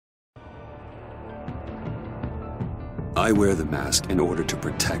I wear the mask in order to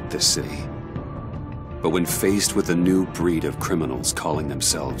protect this city. But when faced with a new breed of criminals calling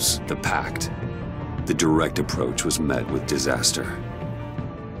themselves the Pact, the direct approach was met with disaster.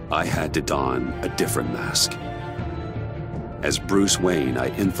 I had to don a different mask. As Bruce Wayne, I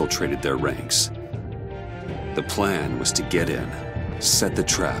infiltrated their ranks. The plan was to get in, set the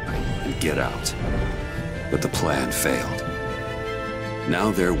trap, and get out. But the plan failed. Now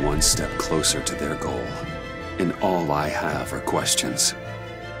they're one step closer to their goal, and all I have are questions.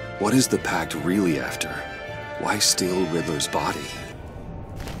 What is the Pact really after? Why steal Riddler's body?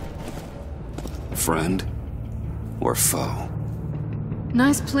 Friend or foe?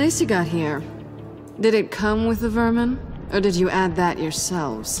 Nice place you got here. Did it come with the vermin, or did you add that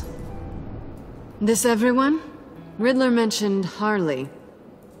yourselves? This everyone? Riddler mentioned Harley.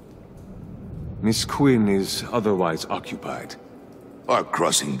 Miss Quinn is otherwise occupied. Our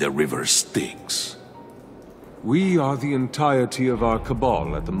crossing the river Styx. We are the entirety of our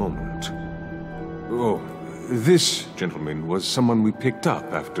cabal at the moment. Oh, this gentleman was someone we picked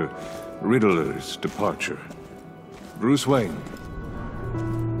up after Riddler's departure. Bruce Wayne.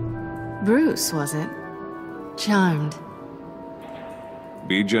 Bruce, was it? Charmed.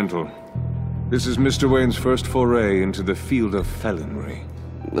 Be gentle. This is Mr. Wayne's first foray into the field of felonry.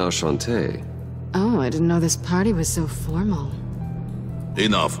 Enchanté. Oh, I didn't know this party was so formal.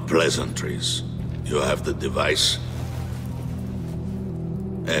 Enough pleasantries. You have the device?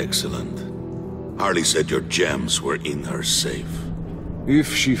 Excellent. Harley said your gems were in her safe.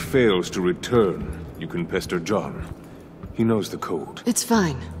 If she fails to return, you can pester John. He knows the code. It's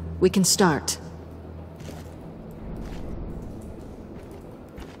fine. We can start.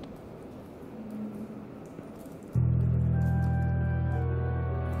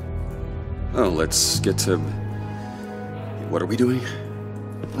 Oh, let's get to... What are we doing?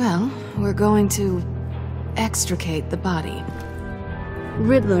 Well, we're going to extricate the body.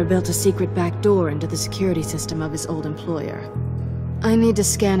 Riddler built a secret back door into the security system of his old employer. I need to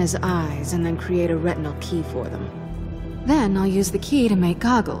scan his eyes and then create a retinal key for them. Then I'll use the key to make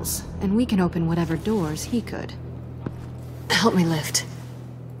goggles, and we can open whatever doors he could. Help me lift.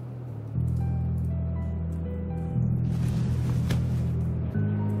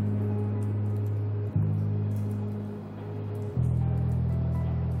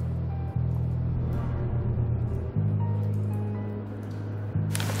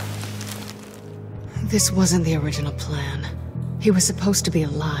 This wasn't the original plan. He was supposed to be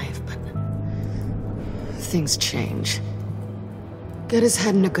alive, but... things change. Get his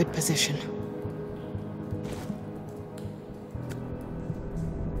head in a good position.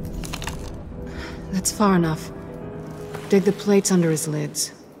 That's far enough. Dig the plates under his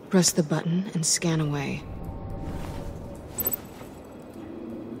lids. Press the button and scan away.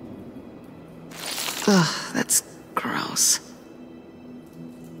 Ugh, that's gross.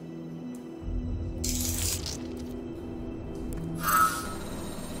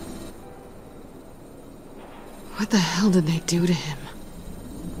 What the hell did they do to him?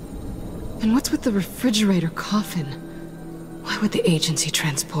 And what's with the refrigerator coffin? Why would the agency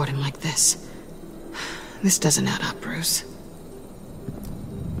transport him like this? This doesn't add up, Bruce.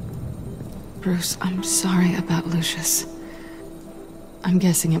 Bruce, I'm sorry about Lucius. I'm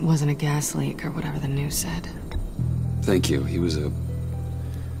guessing it wasn't a gas leak or whatever the news said. Thank you. He was a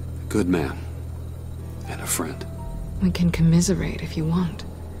good man. And a friend. We can commiserate if you want.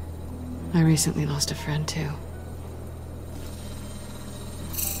 I recently lost a friend, too.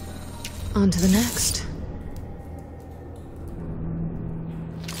 On to the next.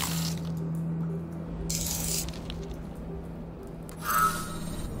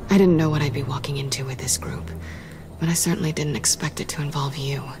 I didn't know what I'd be walking into with this group, but I certainly didn't expect it to involve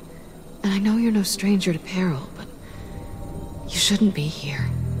you. And I know you're no stranger to peril, but you shouldn't be here.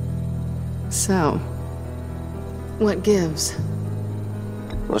 So, what gives?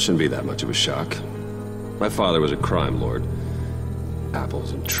 Well, it shouldn't be that much of a shock. My father was a crime lord.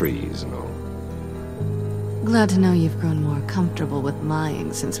 Apples and trees and all. Glad to know you've grown more comfortable with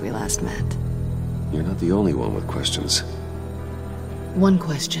lying since we last met. You're not the only one with questions. One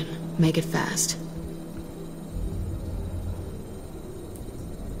question. Make it fast.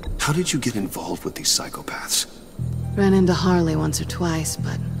 How did you get involved with these psychopaths? Ran into Harley once or twice,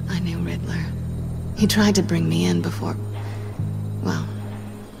 but I knew Riddler. He tried to bring me in before... well,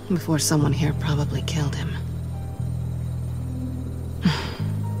 before someone here probably killed him.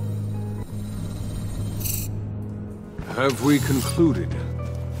 Have we concluded?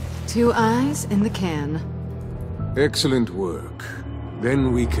 2 eyes in the can. Excellent work.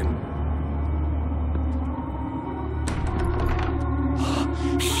 Then we can...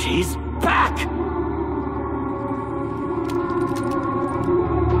 She's back!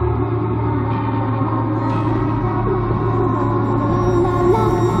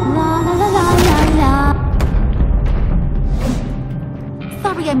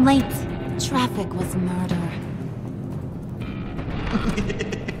 Sorry I'm late. Traffic was murder.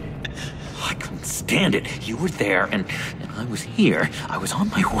 I couldn't stand it. You were there, and I was here. I was on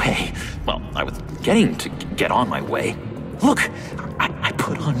my way. Well, I was getting to get on my way. Look, I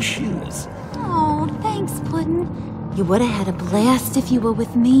put on shoes. Oh, thanks, Puddin'. You would have had a blast if you were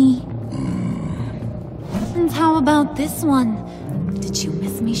with me. And how about this one? Did you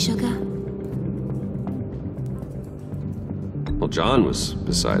miss me, Sugar? Well, John was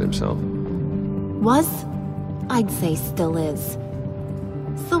beside himself. Was? I'd say still is.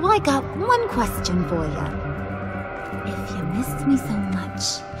 So I got one question for you. If you missed me so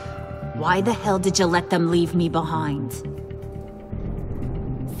much, why the hell did you let them leave me behind?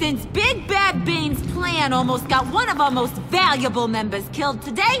 Since Big Bad Bane's plan almost got one of our most valuable members killed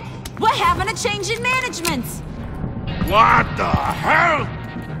today, we're having a change in management. What the hell?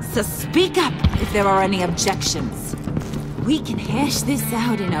 So speak up if there are any objections. We can hash this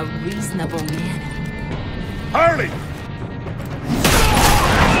out in a reasonable manner. Harley!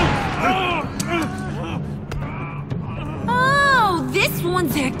 Oh, this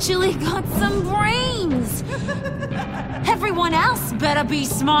one's actually got some brains. Everyone else better be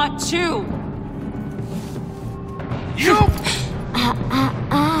smart too. You!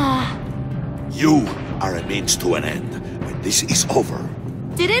 You are a means to an end. When this is over,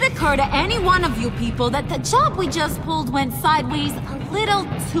 Did it occur to any one of you people that the job we just pulled went sideways a little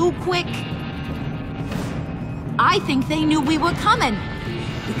too quick? I think they knew we were coming,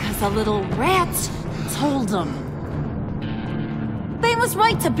 because a little rat told them. Bane was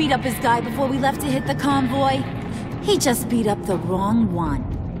right to beat up his guy before we left to hit the convoy. He just beat up the wrong one.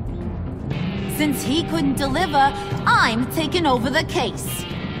 Since he couldn't deliver, I'm taking over the case.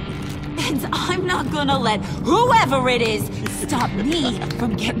 And I'm not gonna let whoever it is stop me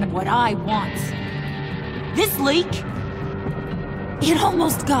from getting what I want. This leak, it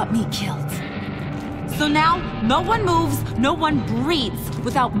almost got me killed. So now, no one moves, no one breathes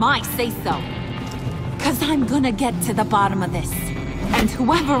without my say-so. 'Cause I'm gonna get to the bottom of this. And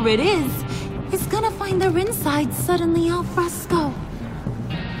whoever it is gonna find their insides suddenly al fresco.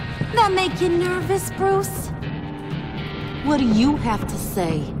 That make you nervous, Bruce? What do you have to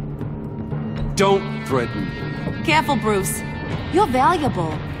say? Don't threaten me. Careful, Bruce. You're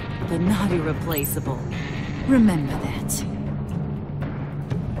valuable, but not irreplaceable. Remember that.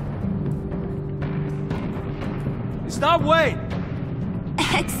 Stop, wait!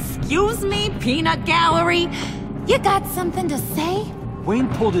 Excuse me, Peanut Gallery? You got something to say? Wayne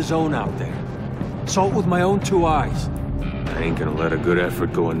pulled his own out there. Saw it with my own two eyes. I ain't gonna let a good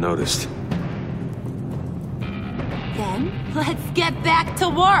effort go unnoticed. Then, let's get back to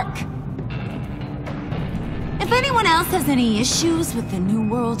work. If anyone else has any issues with the New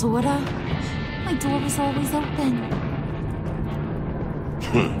World Order, my door is always open.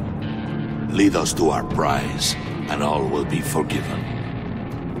 Lead us to our prize, and all will be forgiven.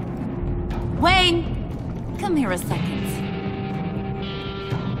 Wayne, come here a second.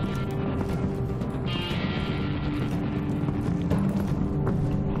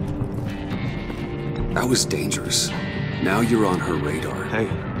 That was dangerous. Now you're on her radar. Hey,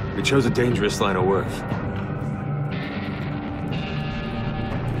 we chose a dangerous line of work.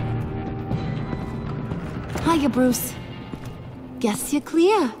 Hiya, Bruce. Guess you're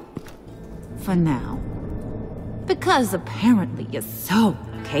clear. For now. Because apparently you're so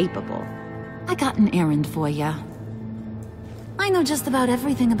capable. I got an errand for ya. I know just about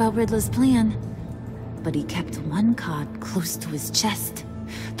everything about Riddler's plan. But he kept one card close to his chest.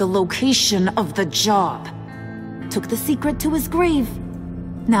 The location of the job. Took the secret to his grave.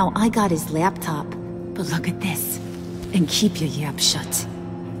 Now I got his laptop. But look at this. And keep your yap shut.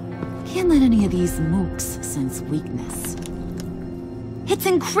 Can't let any of these mooks sense weakness. It's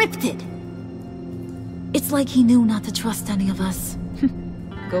encrypted! It's like he knew not to trust any of us.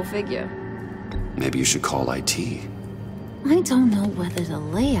 Go figure. Maybe you should call IT. I don't know whether to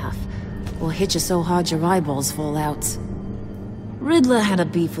laugh or hit you so hard your eyeballs fall out. Riddler had a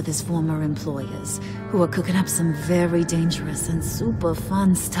beef with his former employers, who were cooking up some very dangerous and super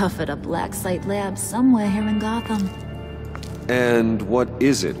fun stuff at a black site lab somewhere here in Gotham. And what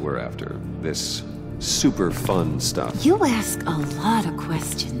is it we're after? This super fun stuff? You ask a lot of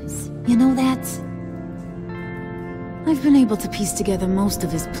questions. You know that? I've been able to piece together most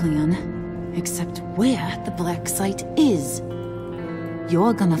of his plan, except where the black site is.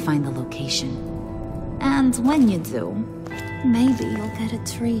 You're gonna find the location. And when you do, maybe you'll get a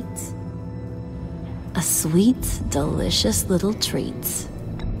treat. A sweet, delicious little treat.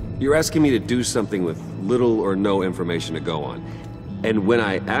 You're asking me to do something with little or no information to go on. And when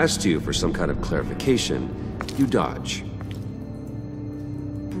I asked you for some kind of clarification, you dodge.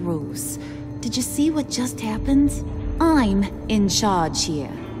 Bruce, did you see what just happened? I'm in charge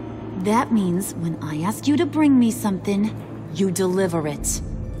here. That means when I ask you to bring me something, you deliver it.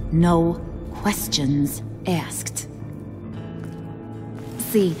 No questions asked.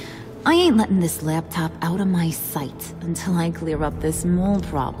 See, I ain't letting this laptop out of my sight until I clear up this mole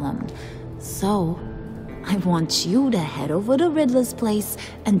problem. So, I want you to head over to Riddler's place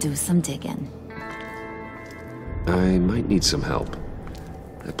and do some digging. I might need some help.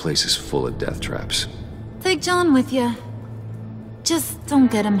 That place is full of death traps. Take John with you. Just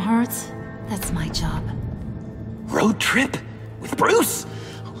don't get him hurt. That's my job. Road trip? With Bruce?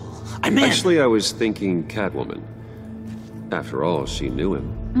 I'm in. Actually, I was thinking Catwoman. After all, she knew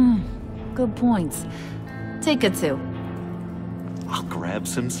him. Good points. Take it too. I'll grab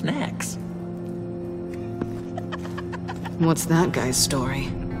some snacks. What's that guy's story?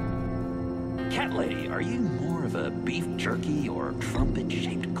 Cat lady, are you more of a beef jerky or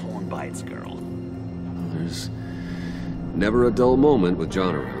trumpet-shaped corn bites girl? There's never a dull moment with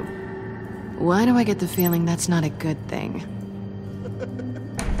John around. Why do I get the feeling that's not a good thing?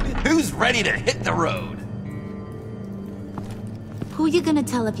 Who's ready to hit the road? Who you gonna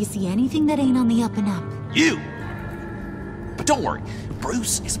tell if you see anything that ain't on the up and up? You! But don't worry,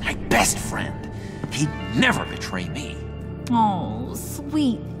 Bruce is my best friend. He'd never betray me. Oh,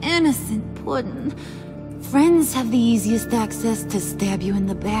 sweet, innocent puddin'. Friends have the easiest access to stab you in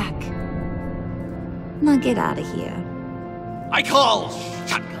the back. Now get out of here. I call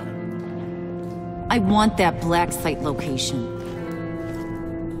shotgun. I want that black site location.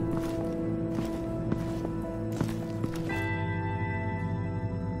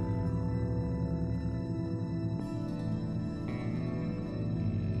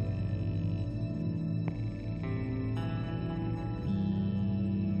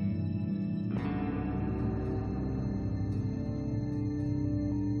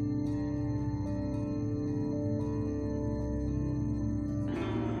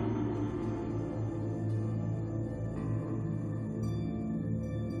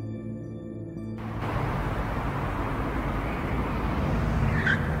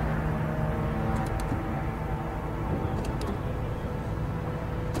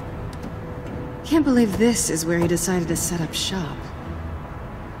 Can't believe this is where he decided to set up shop.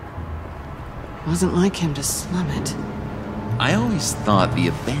 Wasn't like him to slum it. I always thought the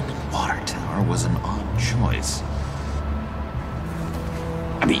abandoned water tower was an odd choice.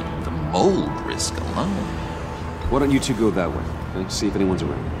 I mean, the mold risk alone. Why don't you two go that way? And see if anyone's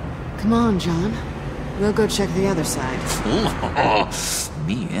around. Come on, John. We'll go check the other side.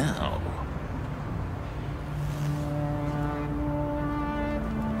 Meow.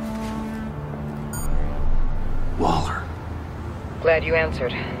 Waller. Glad you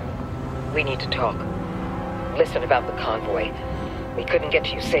answered. We need to talk. Listen about the convoy. We couldn't get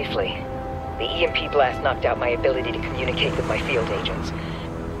to you safely. The EMP blast knocked out my ability to communicate with my field agents.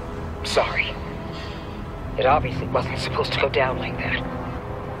 Sorry. It obviously wasn't supposed to go down like that.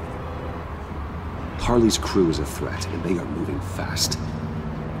 Harley's crew is a threat, and they are moving fast.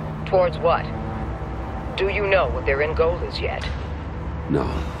 Towards what? Do you know what their end goal is yet? No,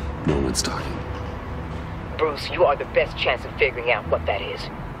 no one's talking. Bruce, you are the best chance of figuring out what that is.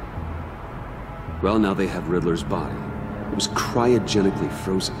 Well, now they have Riddler's body. It was cryogenically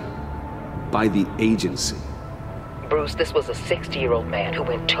frozen. By the agency. Bruce, this was a 60-year-old man who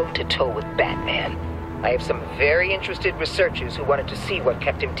went toe-to-toe with Batman. I have some very interested researchers who wanted to see what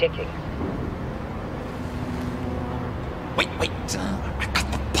kept him ticking. Wait, I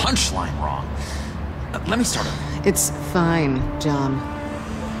got the punchline wrong. Let me start over. It's fine, John.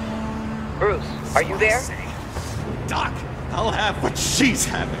 Bruce, are you there? Doc, I'll have what she's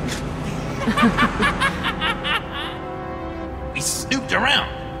having. We snooped around.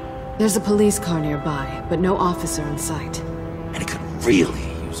 There's a police car nearby, but no officer in sight. And it could really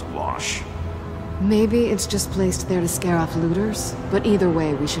use a wash. Maybe it's just placed there to scare off looters, but either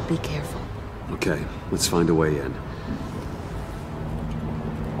way, we should be careful. Okay, let's find a way in.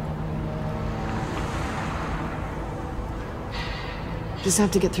 Just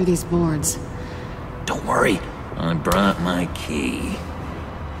have to get through these boards. Don't worry, I brought my key.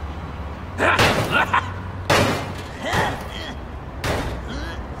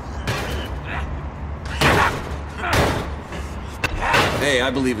 Hey, I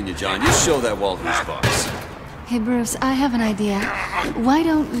believe in you, John. You show that wall who's boss. Hey, Bruce, I have an idea. Why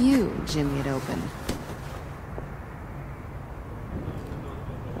don't you jimmy it open?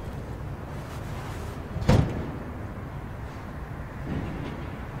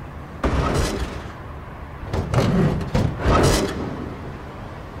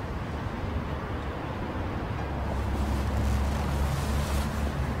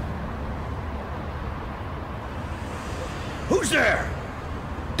 Who's there?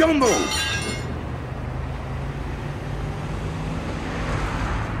 Don't move!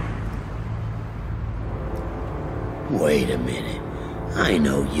 Wait a minute. I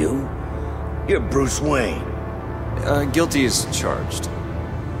know you. You're Bruce Wayne. Guilty as charged.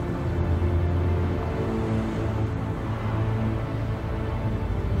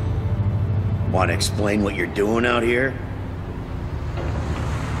 Want to explain what you're doing out here?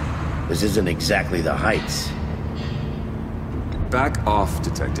 This isn't exactly the Heights. Back off,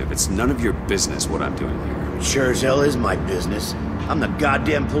 Detective. It's none of your business what I'm doing here. Sure as hell is my business. I'm the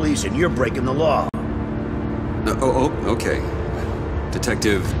goddamn police and you're breaking the law. Okay.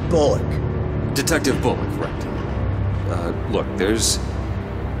 Detective... Bullock. Detective Bullock, right. Look, there's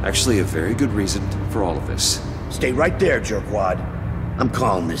actually a very good reason for all of this. Stay right there, jerkwad. I'm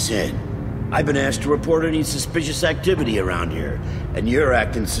calling this in. I've been asked to report any suspicious activity around here, and you're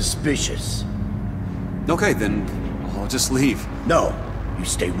acting suspicious. Okay, then I'll just leave. No, you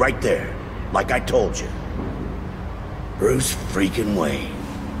stay right there, like I told you. Bruce freaking Wayne.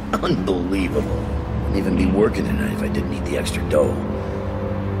 Unbelievable. I'd even be working tonight if I didn't need the extra dough.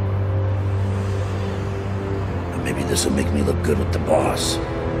 Or maybe this will make me look good with the boss.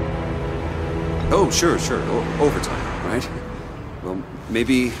 Oh, sure. Overtime, right? Well,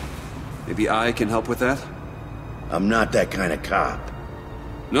 maybe I can help with that? I'm not that kind of cop.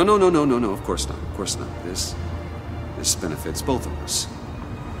 No, of course not. This benefits both of us.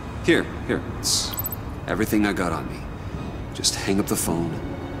 Here, it's everything I got on me. Just hang up the phone,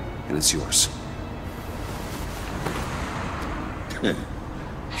 and it's yours.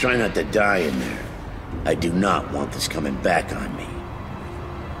 Try not to die in there. I do not want this coming back on me.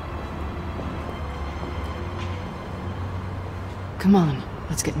 Come on,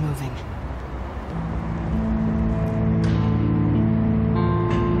 let's get moving.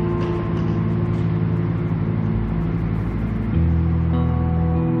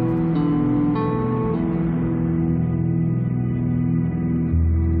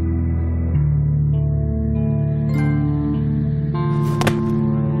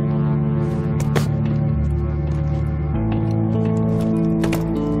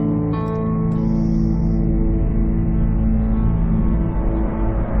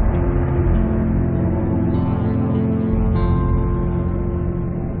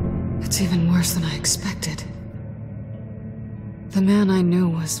 It's even worse than I expected. The man I knew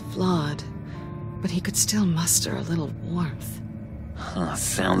was flawed, but he could still muster a little warmth. Huh,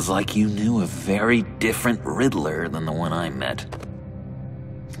 sounds like you knew a very different Riddler than the one I met.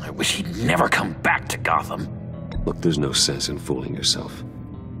 I wish he'd never come back to Gotham. Look, there's no sense in fooling yourself.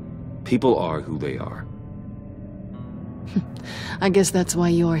 People are who they are. I guess that's why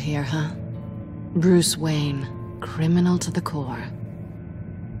you're here, huh? Bruce Wayne, criminal to the core.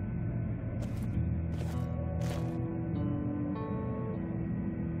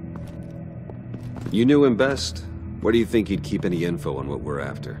 You knew him best. Where do you think he'd keep any info on what we're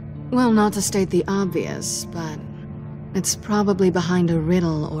after? Well, not to state the obvious, but it's probably behind a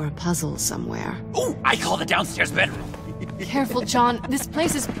riddle or a puzzle somewhere. Oh, I call the downstairs bedroom. Careful, John. This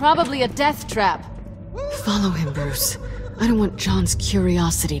place is probably a death trap. Follow him, Bruce. I don't want John's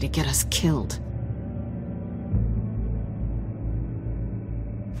curiosity to get us killed.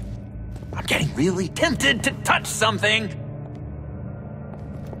 I'm getting really tempted to touch something.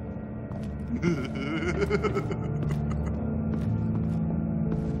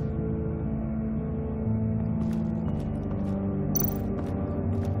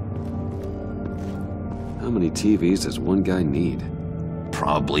 How many TVs does one guy need?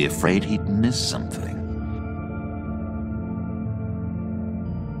 Probably afraid he'd miss something.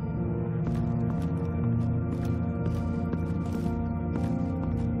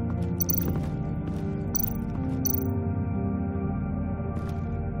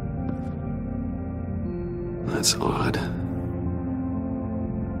 That's odd.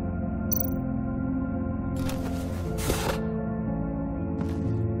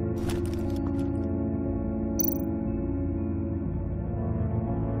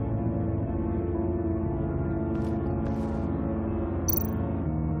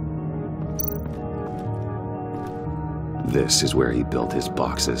 This is where he built his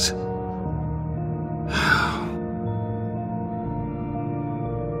boxes.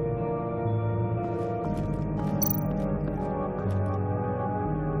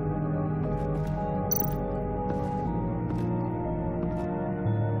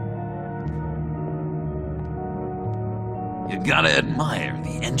 You gotta admire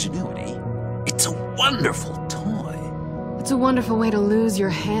the ingenuity. It's a wonderful toy. It's a wonderful way to lose your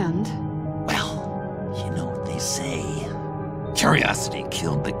hand. Well, you know what they say. Curiosity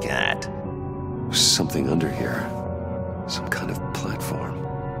killed the cat. There's something under here. Some kind of platform.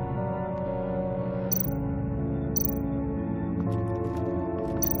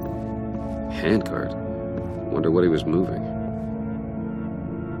 Handcart? Wonder what he was moving.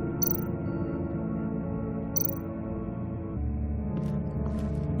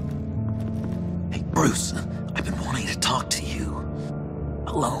 Hey, Bruce, I've been wanting to talk to you.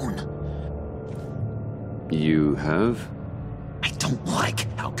 Alone. You have? I don't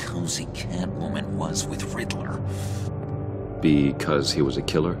like how cozy Catwoman was with Riddler. Because he was a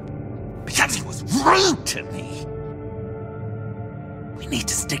killer? Because he was rude to me! We need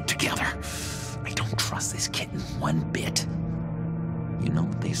to stick together. I don't trust this kitten one bit. You know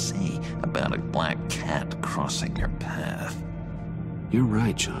what they say about a black cat crossing your path? You're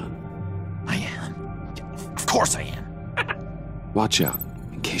right, John. I am. Of course I am. Watch out,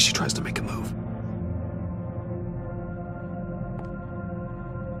 in case she tries to make a move.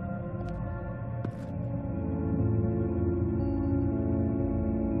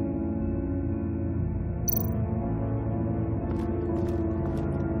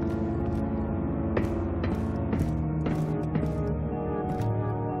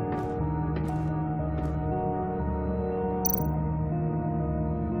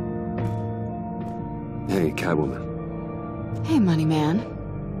 Hey, Catwoman. Hey, Money Man.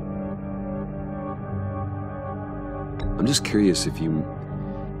 I'm just curious if you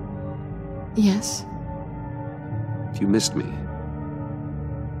Yes? missed me.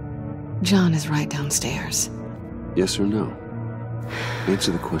 John is right downstairs. Yes or no?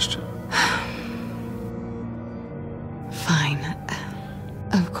 Answer the question. Fine.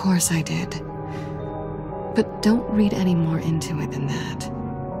 Of course I did. But don't read any more into it than that.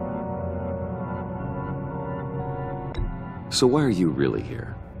 So why are you really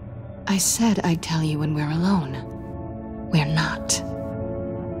here? I said I'd tell you when we're alone. We're not.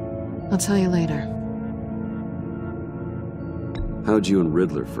 I'll tell you later. How'd you and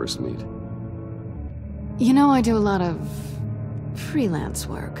Riddler first meet? You know, I do a lot of freelance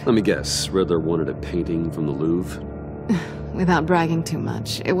work. Let me guess, Riddler wanted a painting from the Louvre? Without bragging too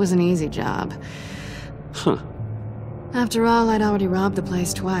much, it was an easy job. Huh. After all, I'd already robbed the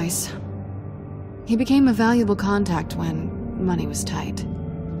place twice. He became a valuable contact when money was tight.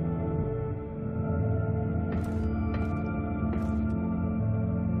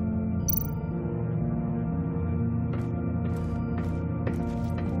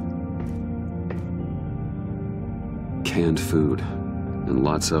 Canned food, and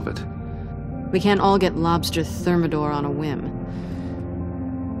lots of it. We can't all get lobster thermidor on a whim.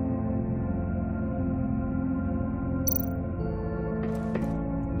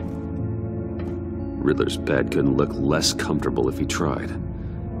 Riddler's bed couldn't look less comfortable if he tried.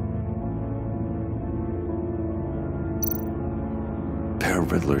 Pair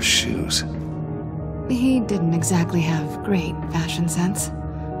of Riddler's shoes. He didn't exactly have great fashion sense.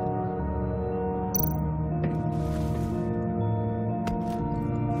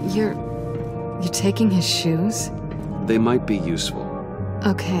 You're taking his shoes? They might be useful.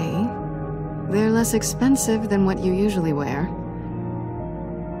 Okay. They're less expensive than what you usually wear.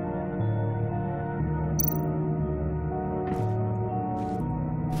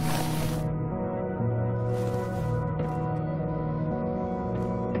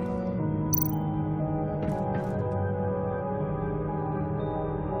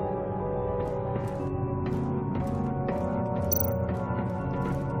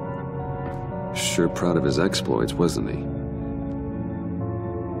 Sure proud of his exploits, wasn't he?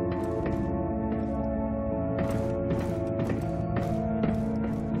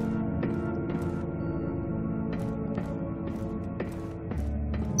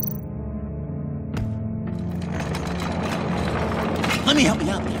 Let me help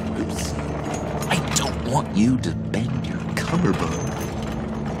you out there, Bruce. I don't want you to bend your collarbone.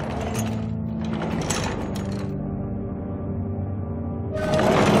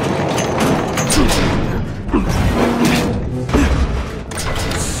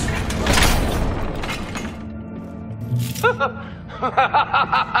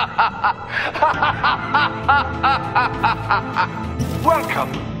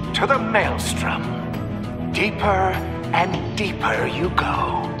 Welcome to the Maelstrom. Deeper and deeper you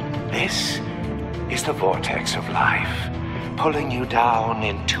go. This is the vortex of life, pulling you down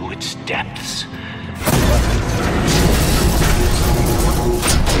into its depths.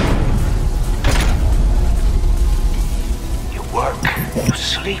 You work, you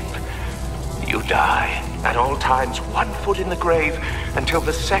sleep, you die. At all times, 1 foot in the grave until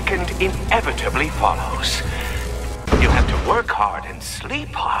the second inevitably follows. You have to work hard and sleep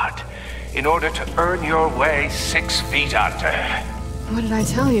hard in order to earn your way 6 feet under. What did I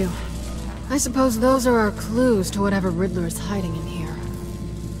tell you? I suppose those are our clues to whatever Riddler is hiding in here.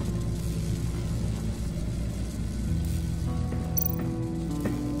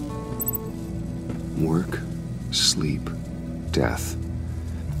 Work, sleep, death.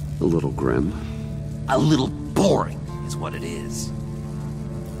 A little grim. A little boring is what it is.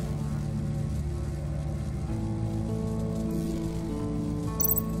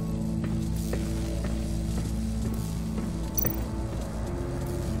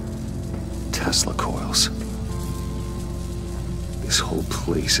 Tesla coils. This whole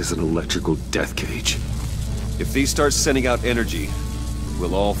place is an electrical death cage. If these start sending out energy,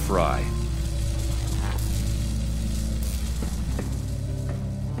 we'll all fry.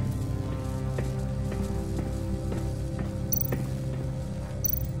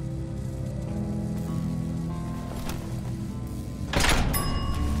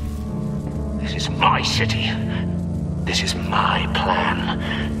 This is my city. This is my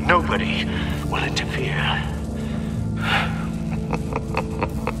plan. Nobody will interfere.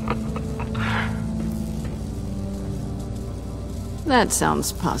 That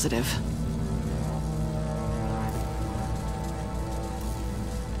sounds positive.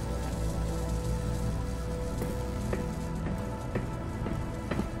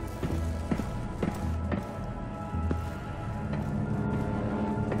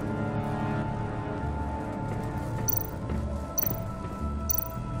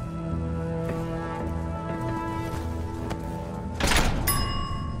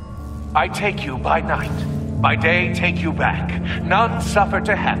 I take you by night. By day, take you back. None suffer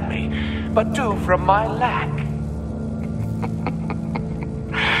to have me, but do from my lack.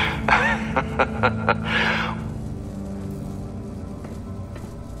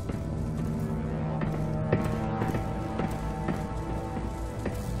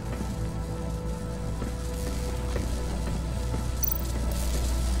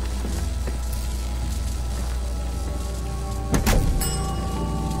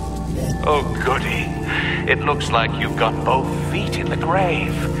 Oh, goody. It looks like you've got both feet in the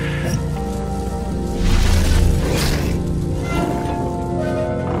grave.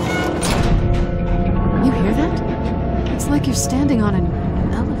 You hear that? It's like you're standing on an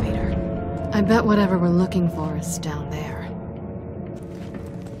elevator. I bet whatever we're looking for is down there.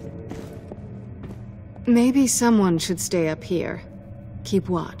 Maybe someone should stay up here. Keep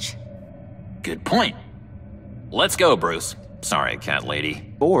watch. Good point. Let's go, Bruce. Sorry, cat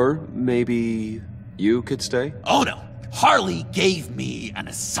lady. Or maybe you could stay? Oh no. Harley gave me an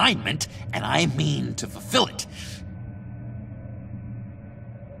assignment, and I mean to fulfill it.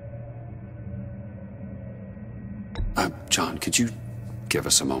 John, could you give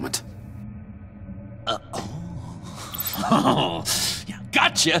us a moment? Oh, yeah,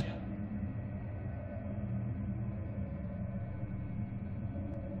 gotcha.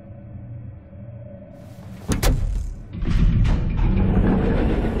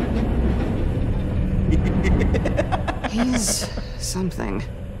 He's something.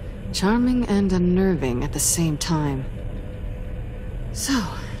 Charming and unnerving at the same time. So,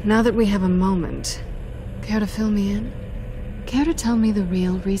 now that we have a moment, care to fill me in? Care to tell me the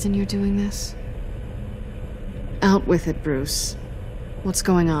real reason you're doing this? Out with it, Bruce. What's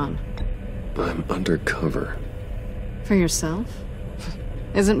going on? I'm undercover. For yourself?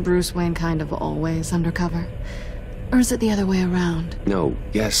 Isn't Bruce Wayne kind of always undercover? Or is it the other way around? No,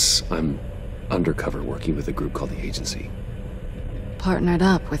 yes, I'm undercover working with a group called the Agency. Partnered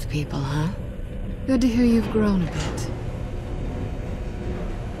up with people, huh? Good to hear you've grown a bit.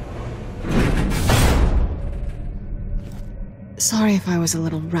 Sorry if I was a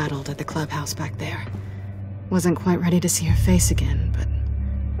little rattled at the clubhouse back there. Wasn't quite ready to see your face again, but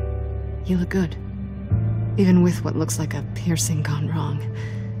you look good. Even with what looks like a piercing gone wrong.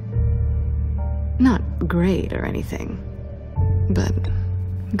 Not great or anything, but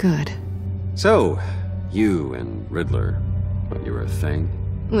good. So, you and Riddler, you were a thing?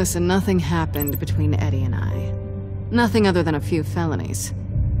 Listen, nothing happened between Eddie and I. Nothing other than a few felonies.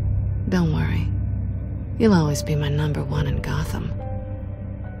 Don't worry. You'll always be my #1 in Gotham.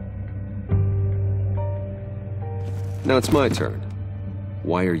 Now it's my turn.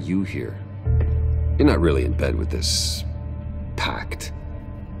 Why are you here? You're not really in bed with this pact.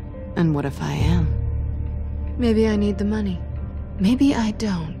 And what if I am? Maybe I need the money. Maybe I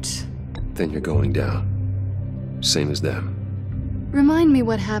don't. Then you're going down. Same as them. Remind me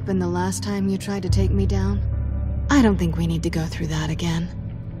what happened the last time you tried to take me down. I don't think we need to go through that again.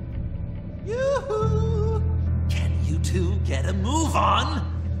 Yoo-hoo! Can you two get a move on?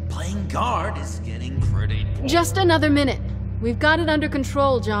 Playing guard is getting pretty boring. Just another minute. We've got it under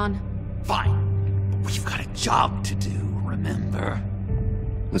control, 'John. Fine. But we've got a job to do, remember?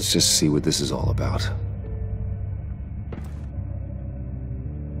 Let's just see what this is all about.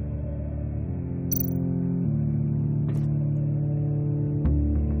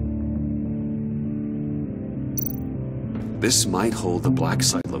 This might hold the black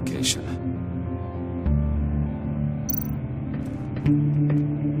site location.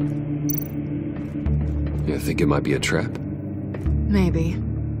 You think it might be a trap? Maybe.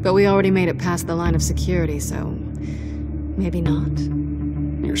 But we already made it past the line of security, so... maybe not.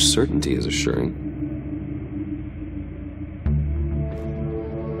 Your certainty is assuring.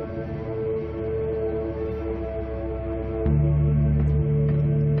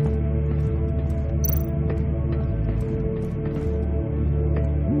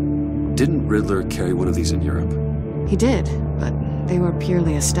 Didn't Riddler carry one of these in Europe? He did, but they were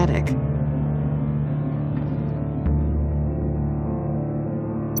purely aesthetic.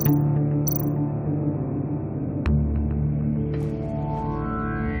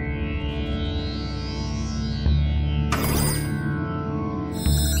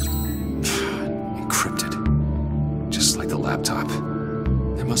 Encrypted. Just like the laptop.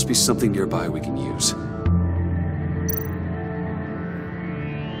 There must be something nearby we can use.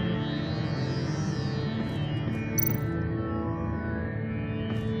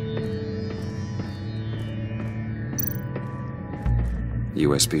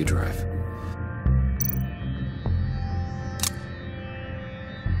 USB drive.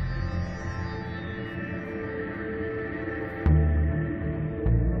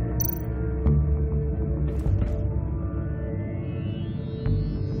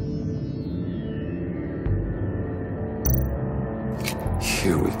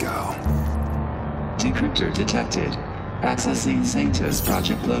 Here we go. Decryptor detected. Accessing Sanctus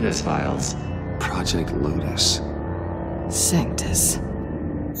Project Lotus files. Project Lotus. Sanctus.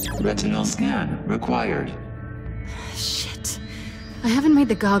 Retinal scan required. Shit. I haven't made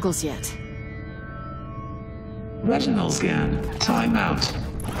the goggles yet. Retinal scan. Timeout.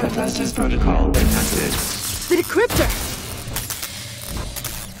 Hephaestus protocol enacted. The decryptor!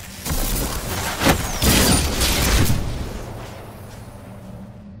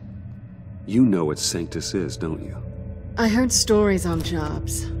 You know what Sanctus is, don't you? I heard stories on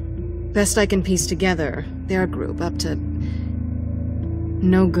jobs. Best I can piece together, they're a group up to...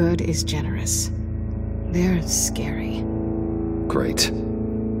 no good is generous. They're scary. Great.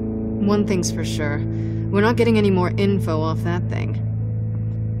 One thing's for sure. We're not getting any more info off that thing.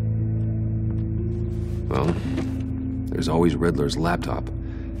 Well, there's always Riddler's laptop.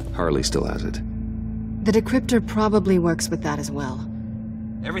 Harley still has it. The decryptor probably works with that as well.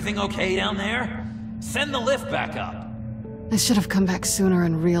 Everything okay down there? Send the lift back up. I should have come back sooner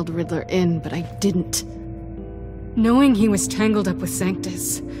and reeled Riddler in, but I didn't. Knowing he was tangled up with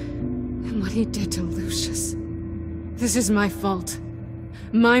Sanctus, and what he did to Lucius. This is my fault.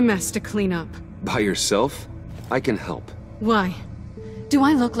 My mess to clean up. By yourself? I can help. Why? Do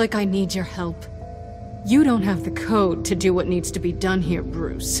I look like I need your help? You don't have the code to do what needs to be done here,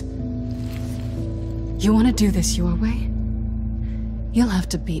 Bruce. You want to do this your way? You'll have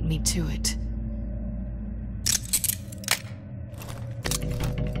to beat me to it.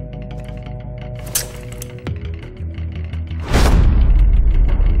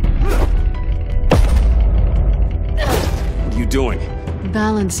 What are you doing?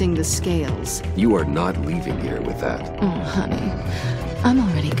 Balancing the scales. You are not leaving here with that. Oh, honey. I'm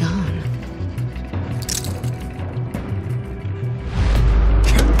already gone.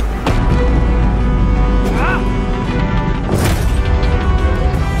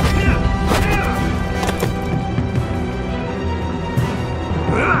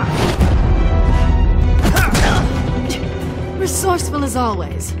 Resourceful as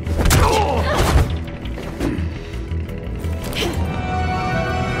always.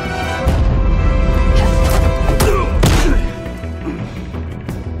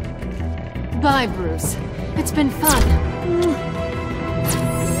 Bye, Bruce. It's been fun.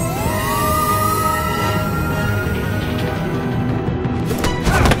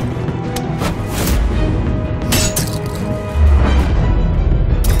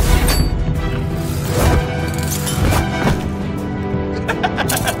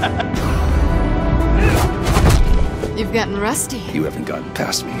 You've gotten rusty. You haven't gotten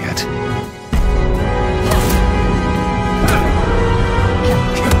past me yet.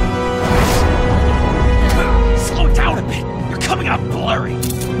 Slow down a bit. You're coming out blurry.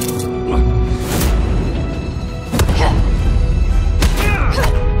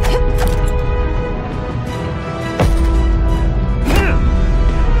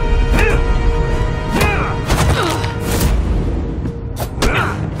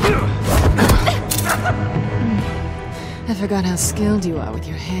 I forgot how how skilled you are with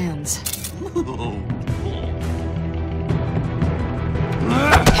your hands.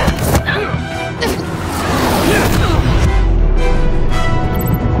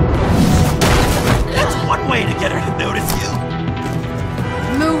 That's one way to get her to notice you.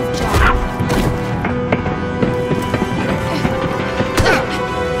 Move, John.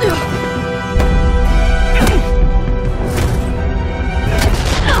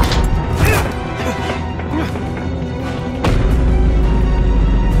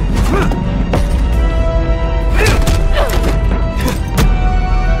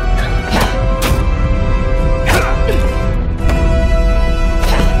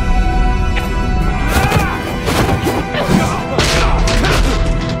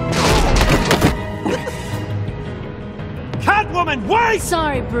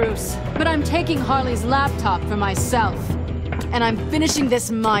 Sorry, Bruce, but I'm taking Harley's laptop for myself. And I'm finishing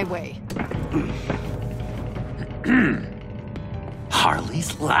this my way.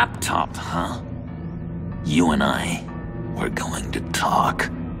 Harley's laptop, huh? You and I, we're going to talk.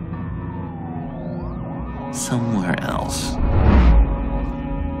 Somewhere else.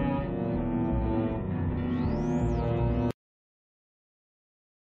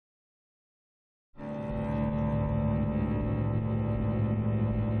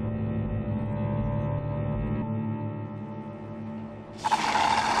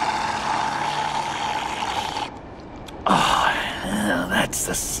 That's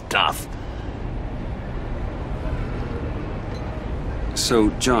the stuff. So,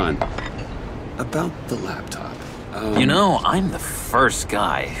 John, about the laptop. You know, I'm the first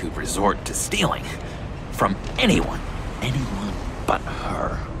guy who'd resort to stealing. From anyone. Anyone but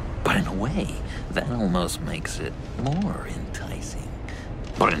her. But in a way, that almost makes it more enticing.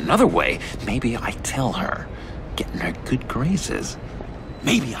 But in another way, maybe I tell her, get in her good graces.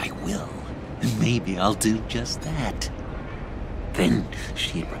 Maybe I will. And maybe I'll do just that. Then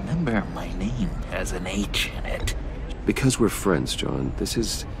she'd remember my name has an H in it. Because we're friends, John. This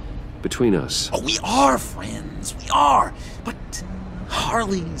is between us. Oh, we are friends. We are. But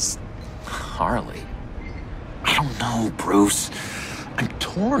Harley's... Harley? I don't know, Bruce. I'm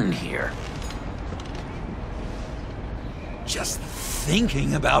torn here. Just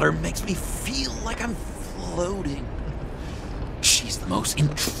thinking about her makes me feel like I'm floating. She's the most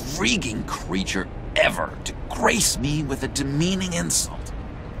intriguing creature ever to grace me with a demeaning insult.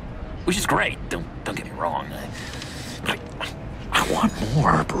 Which is great, don't get me wrong. But I want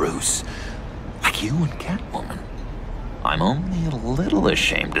more, Bruce. Like you and Catwoman. I'm only a little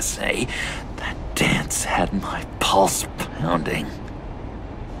ashamed to say that dance had my pulse pounding.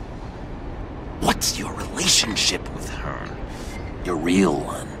 What's your relationship with her? Your real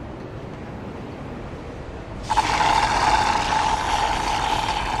one?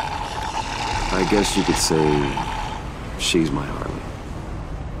 I guess you could say she's my Harley.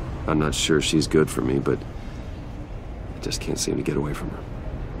 I'm not sure she's good for me, but I just can't seem to get away from her.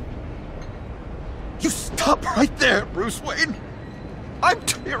 You stop right there, Bruce Wayne. I'm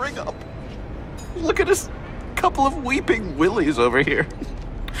tearing up. Look at us, couple of weeping willies over here.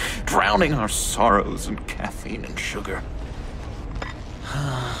 Drowning our sorrows in caffeine and sugar.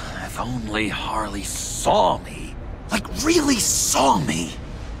 If only Harley saw me. Like, really saw me.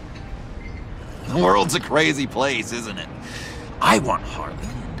 The world's a crazy place, isn't it? I want Harley,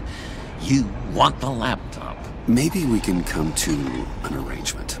 and you want the laptop. Maybe we can come to an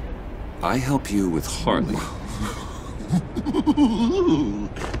arrangement. I help you with Harley.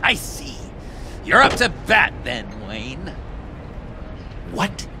 I see. You're up to bat then, Wayne.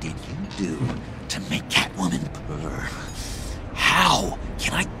 What did you do to make Catwoman purr? How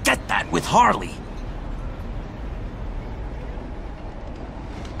can I get that with Harley?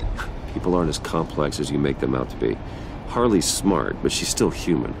 People aren't as complex as you make them out to be. Harley's smart, but she's still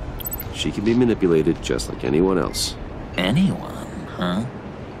human. She can be manipulated just like anyone else. Anyone, huh?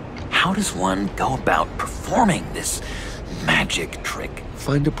 How does one go about performing this magic trick?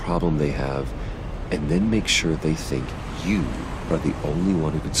 Find a problem they have, and then make sure they think you are the only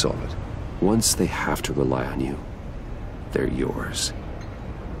one who can solve it. Once they have to rely on you, they're yours.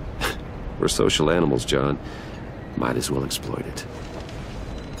 We're social animals, John. Might as well exploit it.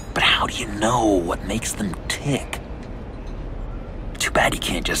 But how do you know what makes them tick? Too bad you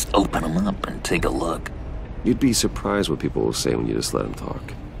can't just open them up and take a look. You'd be surprised what people will say when you just let them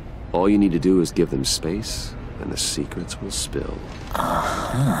talk. All you need to do is give them space, and the secrets will spill.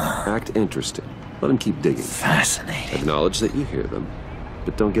 Act interested. Let them keep digging. Fascinating. Acknowledge that you hear them,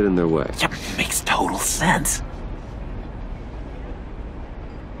 but don't get in their way. Yeah, makes total sense.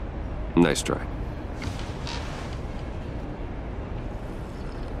 Nice try.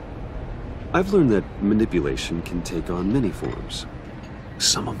 I've learned that manipulation can take on many forms.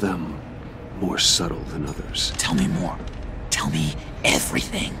 Some of them more subtle than others. Tell me more. Tell me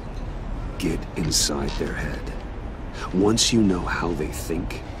everything. Get inside their head. Once you know how they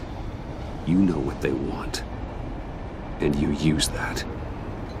think, you know what they want. And you use that.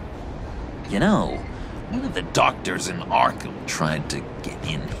 You know, one of the doctors in Arkham tried to get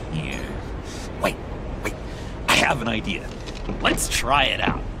in here. Wait. I have an idea. Let's try it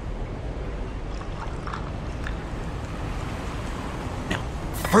out. Now,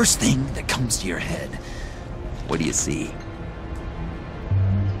 first thing that comes to your head, what do you see?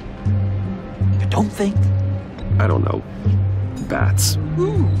 You don't think? I don't know. Bats.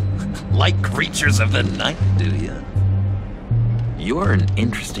 Ooh, like creatures of the night, do you? You're an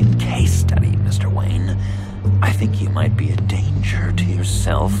interesting case study, Mr. Wayne. I think you might be a danger to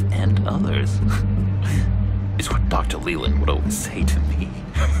yourself and others. Is what Dr. Leland would always say to me.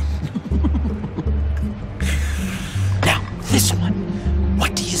 Now, this one.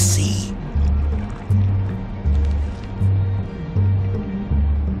 What do you see?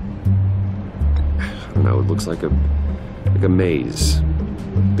 I don't know, it looks like a maze.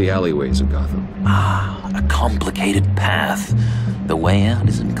 The alleyways of Gotham. Ah, a complicated path. The way out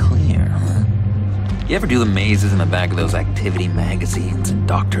isn't clear, huh? You ever do the mazes in the back of those activity magazines and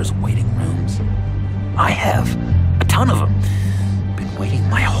doctors' waiting rooms? I have. A ton of them. Been waiting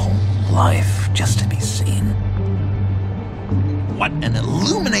my whole life just to be seen. What an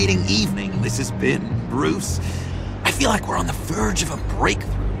illuminating evening this has been, Bruce. I feel like we're on the verge of a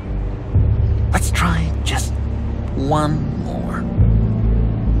breakthrough. Let's try just one more.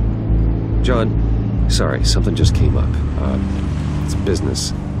 John, sorry, something just came up. It's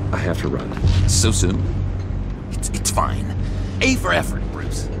business. I have to run. So soon? It's fine. A for effort,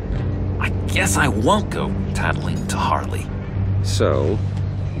 Bruce. I guess I won't go tattling to Harley. So,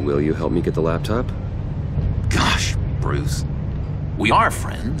 will you help me get the laptop? Gosh, Bruce. We are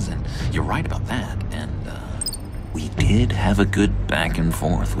friends, and you're right about that. And, we did have a good back and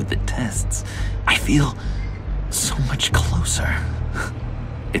forth with the tests. I feel so much closer.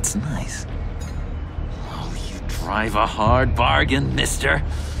 It's nice. Oh, you drive a hard bargain, mister.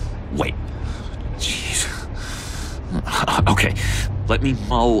 Wait. Jeez. Okay, let me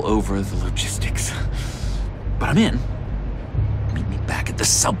mull over the logistics. But I'm in. Meet me back at the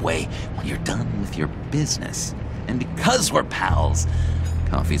subway when you're done with your business. And because we're pals,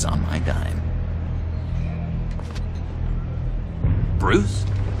 coffee's on my dime. Bruce?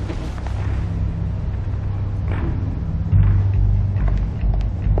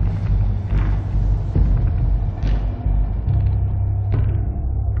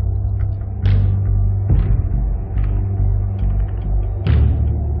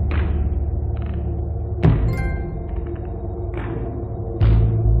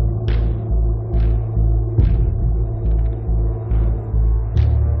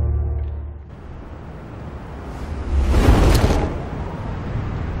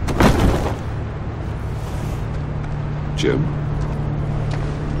 Jim?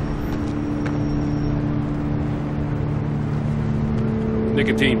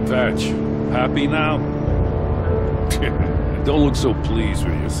 Nicotine patch. Happy now? Don't look so pleased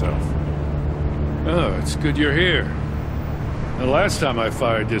with yourself. Oh, it's good you're here. The last time I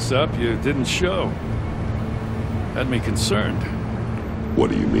fired this up, you didn't show. Had me concerned.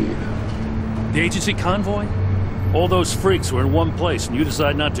 What do you mean? The agency convoy? All those freaks were in one place and you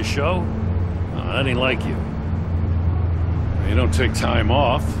decide not to show? Oh, that ain't like you. You don't take time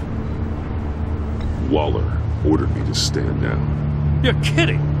off. Waller ordered me to stand down. You're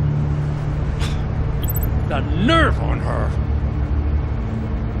kidding! The nerve on her!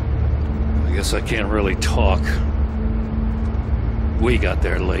 I guess I can't really talk. We got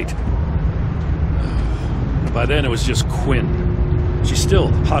there late. By then it was just Quinn. She still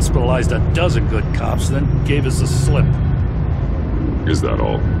hospitalized a dozen good cops, then gave us the slip. Is that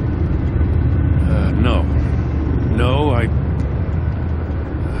all? No. No,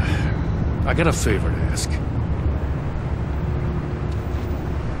 I got a favor to ask.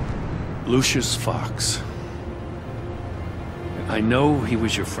 Lucius Fox. I know he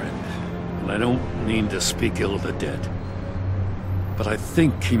was your friend, and I don't mean to speak ill of the dead. But I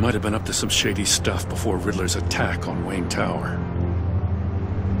think he might have been up to some shady stuff before Riddler's attack on Wayne Tower.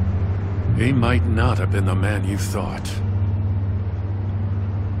 He might not have been the man you thought.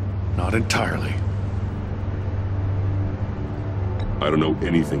 Not entirely. I don't know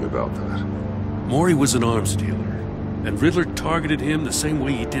anything about that. Maury was an arms dealer, and Riddler targeted him the same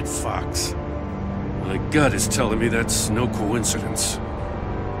way he did Fox. My gut is telling me that's no coincidence.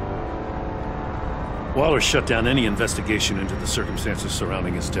 Waller shut down any investigation into the circumstances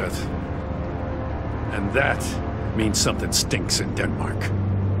surrounding his death. And that means something stinks in Denmark.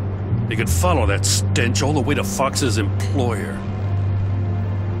 You can follow that stench all the way to Fox's employer.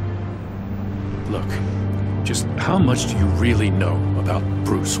 Look, just how much do you really know about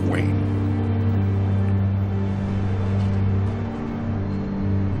Bruce Wayne?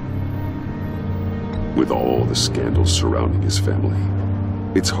 With all the scandals surrounding his family,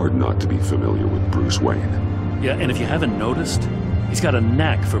 it's hard not to be familiar with Bruce Wayne. Yeah, and if you haven't noticed, he's got a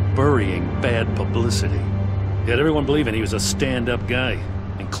knack for burying bad publicity. He had everyone believing he was a stand-up guy,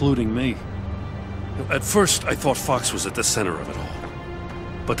 including me. At first, I thought Fox was at the center of it all.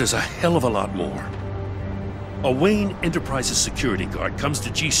 But there's a hell of a lot more. A Wayne Enterprises security guard comes to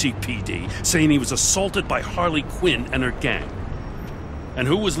GCPD saying he was assaulted by Harley Quinn and her gang. And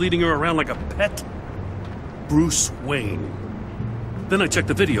who was leading her around like a pet? Bruce Wayne. Then I checked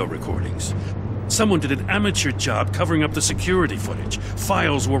the video recordings. Someone did an amateur job covering up the security footage.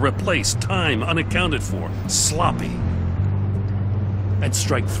 Files were replaced, time unaccounted for, sloppy. And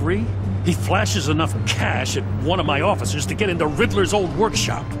strike three? He flashes enough cash at one of my officers to get into Riddler's old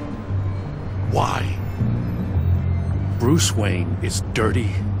workshop. Why? Bruce Wayne is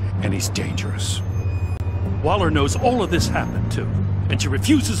dirty and he's dangerous. Waller knows all of this happened too, and she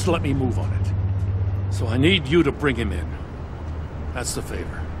refuses to let me move on it. So I need you to bring him in. That's the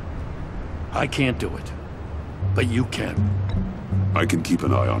favor. I can't do it, but you can. I can keep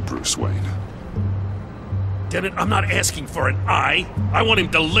an eye on Bruce Wayne. Damn it, I'm not asking for an eye. I want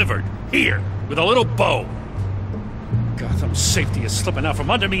him delivered, here, with a little bow. Gotham's safety is slipping out from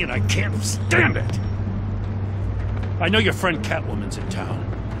under me and I can't stand it. I know your friend Catwoman's in town.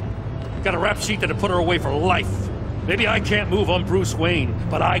 Got a rap sheet that'll put her away for life. Maybe I can't move on Bruce Wayne,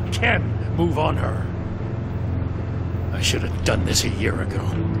 but I can move on her. I should have done this a year ago.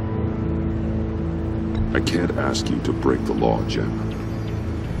 I can't ask you to break the law, Jim.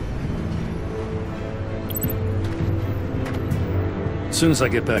 As soon as I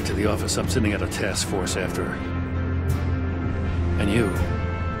get back to the office, I'm sending out a task force after her. And you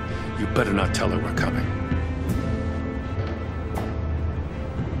better not tell her we're coming.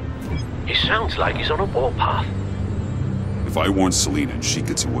 He sounds like he's on a warpath. If I warn Selina and she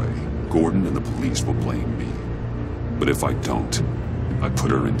gets away, Gordon and the police will blame me. But if I don't, I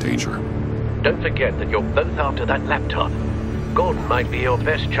put her in danger. Don't forget that you're both after that laptop. Gordon might be your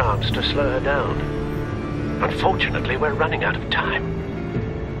best chance to slow her down. Unfortunately, we're running out of time.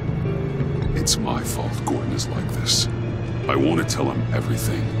 It's my fault Gordon is like this. I want to tell him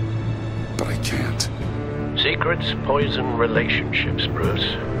everything, but I can't. Secrets poison relationships,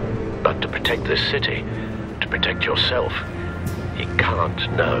 Bruce. But to protect this city, to protect yourself, he can't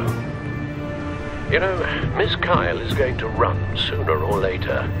know. You know, Miss Kyle is going to run sooner or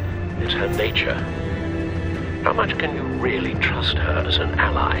later. It's her nature. How much can you really trust her as an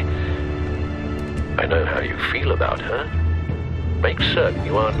ally? I know how you feel about her. Make certain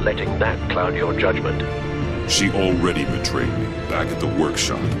you aren't letting that cloud your judgment. She already betrayed me back at the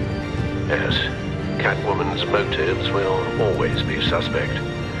workshop. Yes, Catwoman's motives will always be suspect.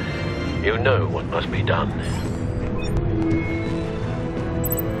 You know what must be done.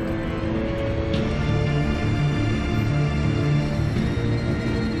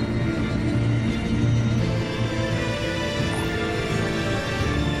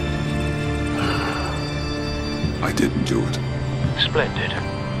 I didn't do it. Splendid.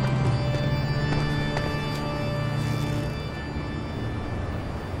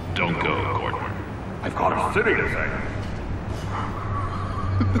 Don't go, Gordon. I've got a city to save.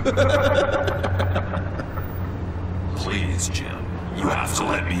 Please, Jim. You have to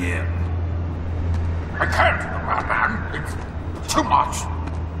let me in. I can't, Batman. It's too much.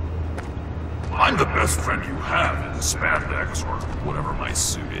 I'm the best friend you have in the spandex or whatever my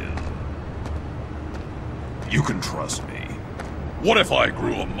suit is. You can trust me. What if I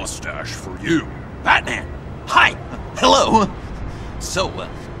grew a mustache for you? Batman! Hi! Hello! So,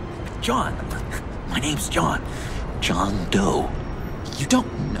 John. My name's John. John Doe. You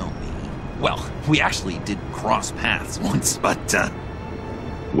don't know me. Well, we actually did cross paths once, but,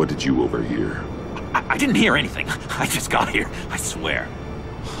 What did you overhear? I didn't hear anything. I just got here, I swear.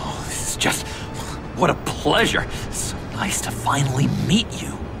 Oh, this is just... what a pleasure. So nice to finally meet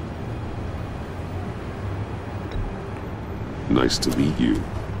you. Nice to meet you,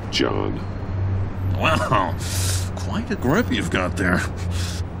 John. Wow, quite a grip you've got there.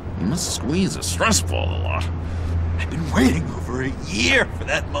 You must squeeze a stress ball a lot. I've been waiting over a year for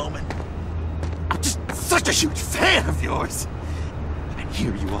that moment. I'm just such a huge fan of yours. And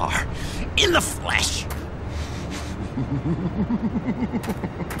here you are, in the flesh.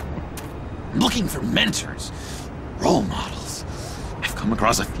 I'm looking for mentors, role models. I've come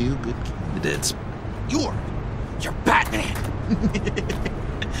across a few good candidates. You're Batman.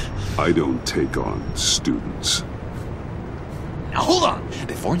 I don't take on students. Now hold on.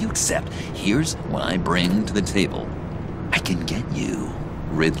 Before you accept, here's what I bring to the table. I can get you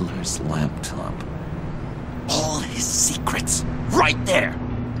Riddler's laptop. All his secrets, right there.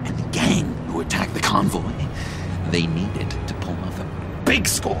 And the gang who attacked the convoy, they needed to pull off a big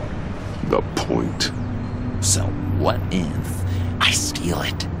score. The point. So what if I steal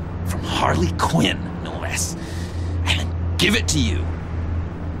it from Harley Quinn, no less, and then give it to you?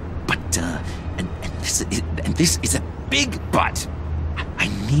 But, and this is a big but. I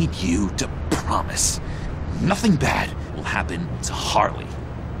need you to promise nothing bad will happen to Harley.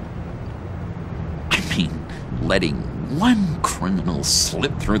 I mean, letting one criminal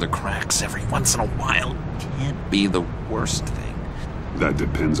slip through the cracks every once in a while can't be the worst thing. That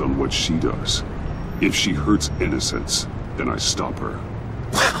depends on what she does. If she hurts innocents, then I stop her.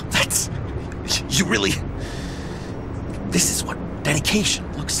 Wow, that's... You really... This is what dedication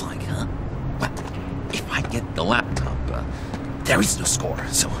looks like, huh? Well, if I get the laptop, there is no score,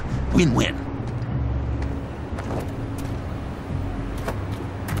 so win-win.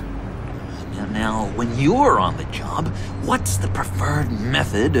 Now, when you're on the job, what's the preferred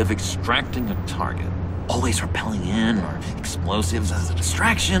method of extracting a target? Always rappelling in, or explosives as a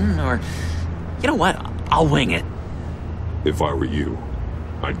distraction, or... You know what? I'll wing it. If I were you,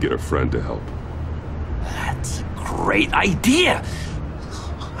 I'd get a friend to help. That's a great idea!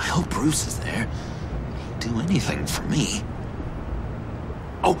 I hope Bruce is there. He'd do anything for me.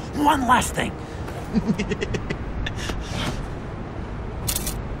 Oh, one last thing!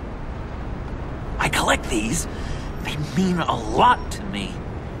 I collect these. They mean a lot to me.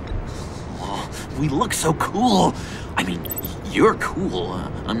 Oh, we look so cool. I mean, you're cool.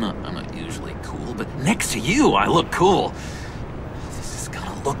 I'm not usually cool, but next to you, I look cool. This is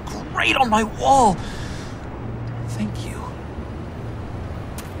gonna look great on my wall. Thank you.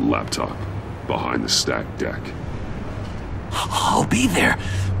 Laptop. Behind the stacked deck. I'll be there.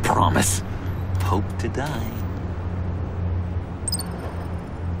 Promise. Hope to die.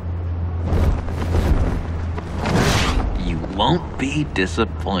 You won't be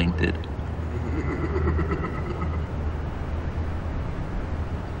disappointed.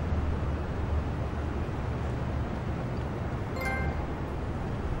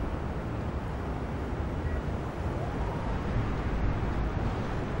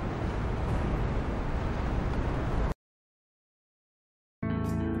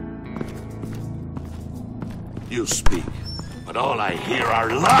 You speak, but all I hear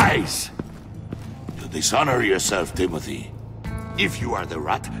are lies! You dishonor yourself, Timothy. If you are the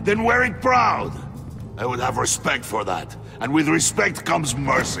rat, then wear it proud! I would have respect for that, and with respect comes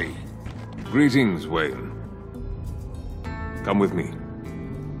mercy. Greetings, Wayne. Come with me.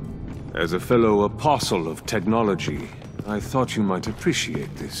 As a fellow apostle of technology, I thought you might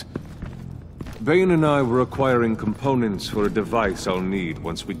appreciate this. Bane and I were acquiring components for a device I'll need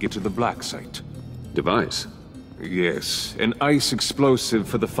once we get to the Black Site. Device? Yes, an ice explosive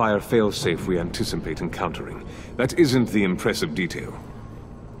for the fire failsafe we anticipate encountering. That isn't the impressive detail.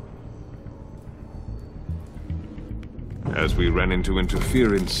 As we ran into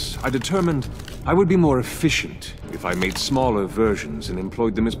interference, I determined I would be more efficient if I made smaller versions and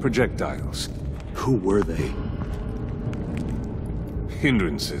employed them as projectiles. Who were they?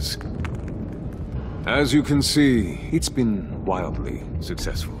 Hindrances. As you can see, it's been wildly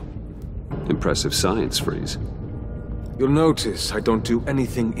successful. Impressive science, Freeze. You'll notice I don't do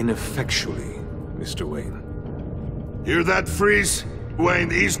anything ineffectually, Mr. Wayne. Hear that, Freeze?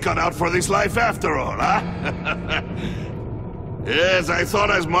 Wayne is cut out for this life after all, huh? Yes, I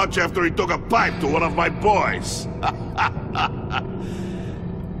thought as much after he took a pipe to one of my boys.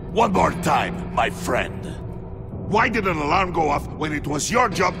 One more time, my friend. Why did an alarm go off when it was your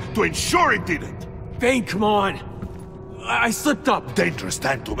job to ensure it didn't? Bane, come on! I slipped up! Dangerous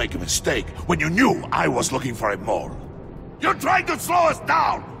time to make a mistake when you knew I was looking for a mole. You're trying to slow us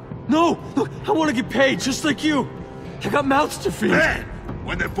down! No! Look, I want to get paid, just like you! I got mouths to feed! Then,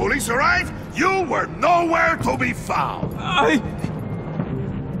 when the police arrived, you were nowhere to be found!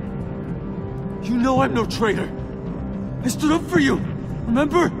 You know I'm no traitor! I stood up for you!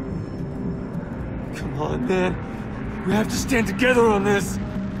 Remember? Come on, man. We have to stand together on this!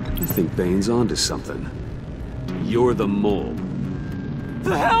 I think Bane's onto something. You're the mole.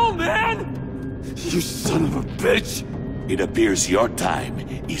 The hell, man! You son of a bitch! It appears your time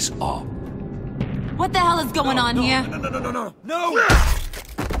is up. What the hell is going on here? No!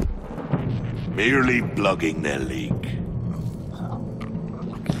 Merely plugging the leak.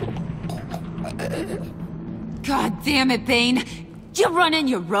 God damn it, Bane. You're running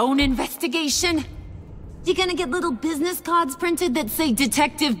your own investigation? You gonna get little business cards printed that say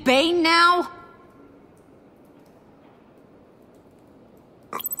Detective Bane now?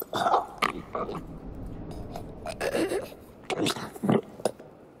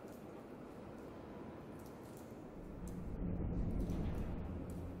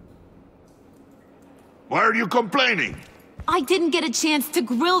 Why are you complaining? I didn't get a chance to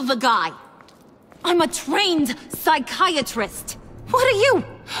grill the guy. I'm a trained psychiatrist. What are you?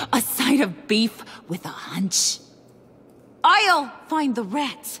 A side of beef with a hunch? I'll find the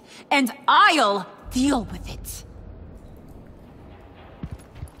rat, and I'll deal with it.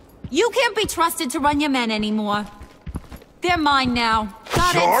 You can't be trusted to run your men anymore. They're mine now.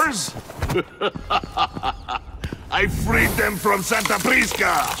 Got Yours? I freed them from Santa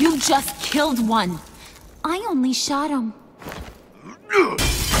Prisca! You just killed one. I only shot him.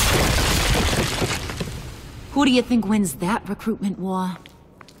 Who do you think wins that recruitment war?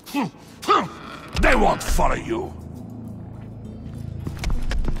 They won't follow you.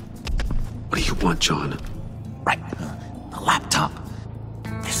 What do you want, John? Right, the laptop.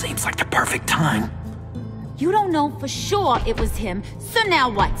 This seems like the perfect time. You don't know for sure it was him, so now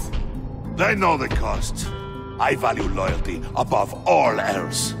what? They know the cost. I value loyalty above all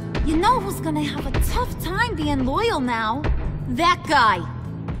else. You know who's gonna have a tough time being loyal now? That guy.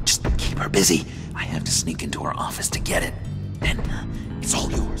 Just keep her busy. I have to sneak into her office to get it. And it's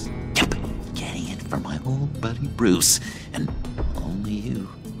all yours. Yep, getting it for my old buddy Bruce. And only you.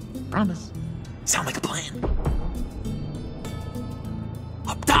 Promise. Sound like a plan?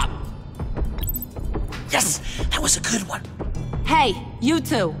 Up top! Yes, that was a good one. Hey, you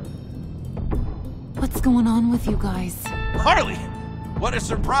two. What's going on with you guys? Harley! What a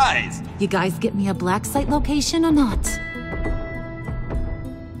surprise! You guys get me a black site location or not?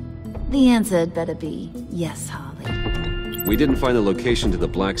 The answer had better be yes, Harley. We didn't find the location to the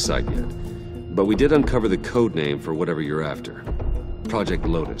black site yet, but we did uncover the code name for whatever you're after. Project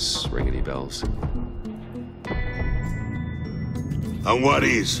Lotus, ring any bells? And what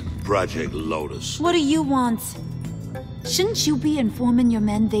is Project Lotus? What do you want? Shouldn't you be informing your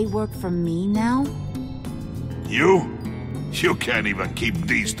men they work for me now? You? You can't even keep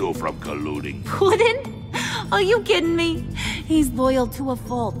these two from colluding. Couldn't? Are you kidding me? He's loyal to a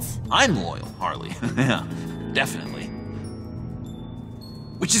fault. I'm loyal, Harley. Yeah, definitely.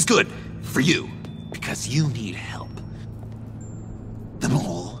 Which is good for you, because you need help. The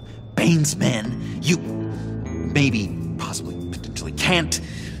mole, Bane's men, you maybe, possibly, potentially can't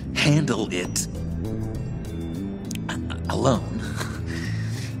handle it alone.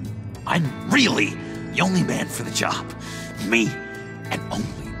 I'm really the only man for the job. Me, and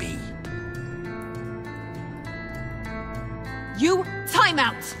only me. You, time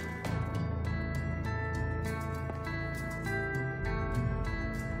out!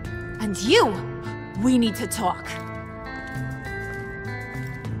 And you, we need to talk.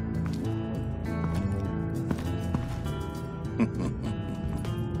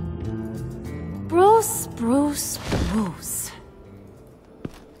 Bruce.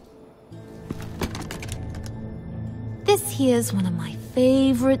 This here's one of my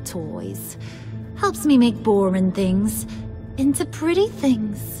favorite toys. Helps me make boring things into pretty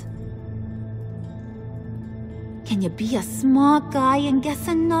things. Can you be a smart guy and guess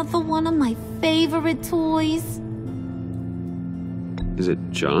another one of my favorite toys? Is it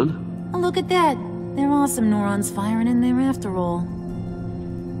John? Oh, look at that. There are some neurons firing in there after all.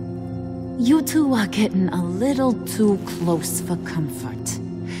 You two are getting a little too close for comfort.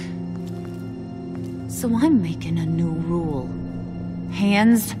 So I'm making a new rule.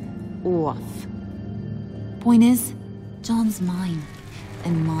 Hands off. Point is, John's mine,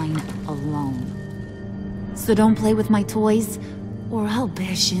 and mine alone. So don't play with my toys, or I'll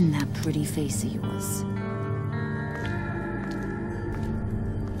bash in that pretty face of yours.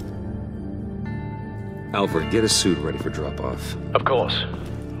 Alfred, get a suit ready for drop-off. Of course.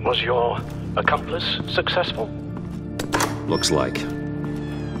 Was your accomplice successful? Looks like.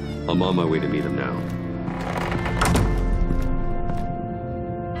 I'm on my way to meet him now.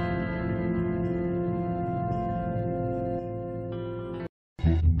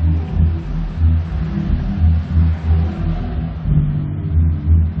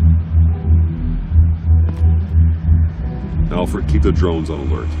 Alfred, keep the drones on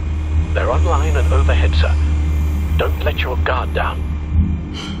alert. They're online and overhead, sir. Don't let your guard down.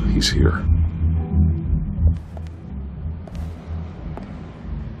 He's here.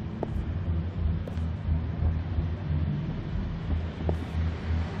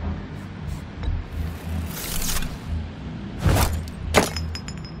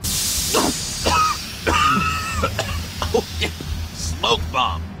 Oh, yeah. Smoke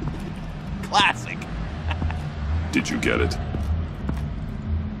bomb. Classic. you get it?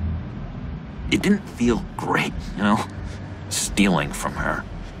 It didn't feel great, you know? Stealing from her.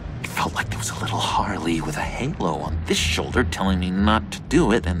 It felt like there was a little Harley with a halo on this shoulder telling me not to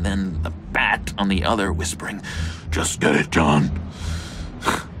do it, and then the bat on the other whispering, "Just get it, John."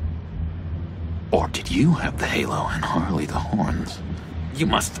 Or did you have the halo and Harley the horns? You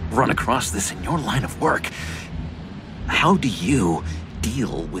must run across this in your line of work. How do you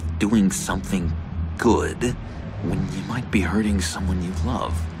deal with doing something good when you might be hurting someone you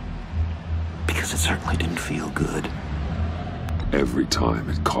love? Because it certainly didn't feel good. Every time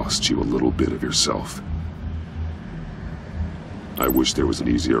it costs you a little bit of yourself. I wish there was an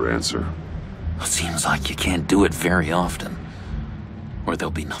easier answer. It seems like you can't do it very often, or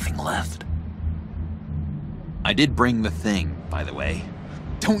there'll be nothing left. I did bring the thing, by the way.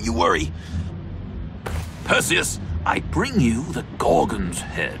 Don't you worry. Perseus, I bring you the Gorgon's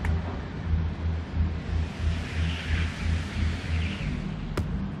head.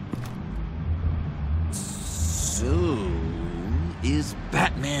 So, is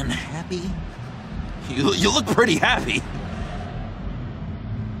Batman happy? You look pretty happy.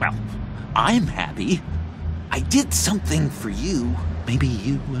 Well, I'm happy. I did something for you. Maybe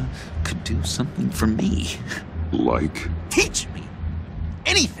you could do something for me. Like? Teach me.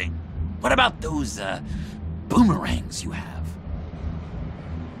 Anything. What about those boomerangs you have?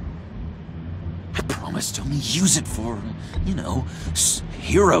 I promise to only use it for, you know,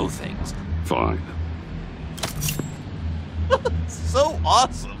 hero things. Fine. So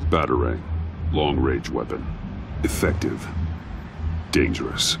awesome. Batarang. Long-range weapon. Effective.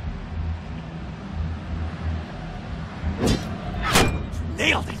 Dangerous.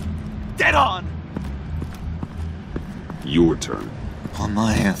 Nailed it. Dead on. Your turn. On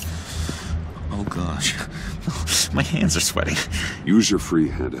my... oh gosh. My hands are sweating. Use your free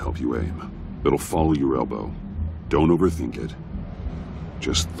hand to help you aim. It'll follow your elbow. Don't overthink it.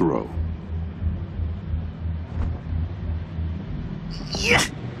 Just throw. Yeah.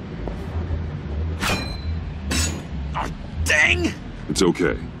 Oh, dang! It's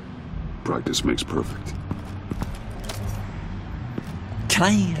okay. Practice makes perfect.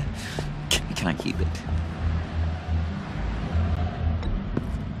 Can I keep it?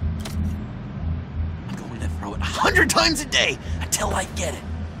 I'm going to throw it 100 times a day until I get it.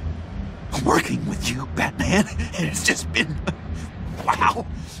 I'm working with you, Batman, and it's just been... wow.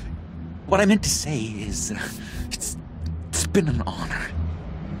 What I meant to say is, it's been an honor.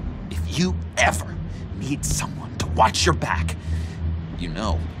 If you ever need someone to watch your back, you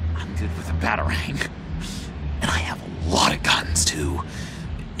know I'm good with a batarang. And I have a lot of guns, too,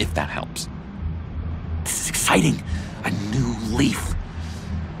 if that helps. This is exciting. A new leaf.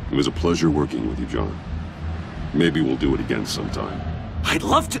 It was a pleasure working with you, John. Maybe we'll do it again sometime. I'd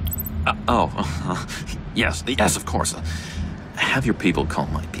love to... yes, of course. Have your people call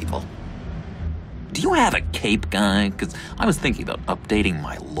my people. Do you have a cape, guy? Because I was thinking about updating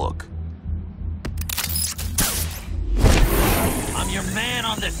my look. I'm your man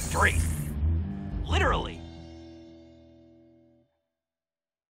on the street. Literally.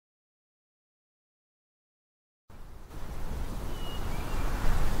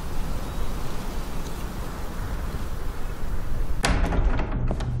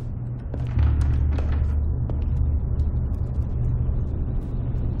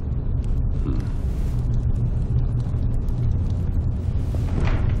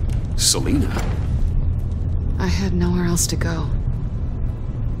 Selina? I had nowhere else to go.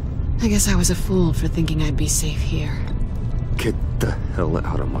 I guess I was a fool for thinking I'd be safe here. Get the hell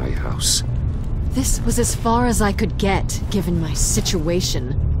out of my house. This was as far as I could get, given my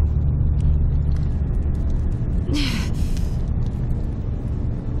situation.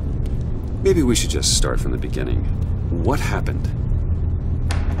 Maybe we should just start from the beginning. What happened?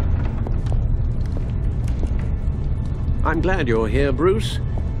 I'm glad you're here, Bruce.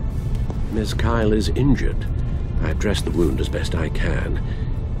 Miss Kyle is injured. I've dressed the wound as best I can.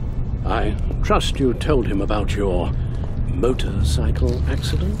 I trust you told him about your motorcycle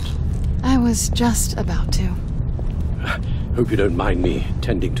accident? I was just about to. Hope you don't mind me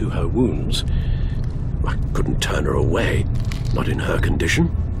tending to her wounds. I couldn't turn her away, not in her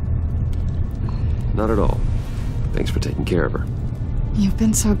condition. Not at all. Thanks for taking care of her. You've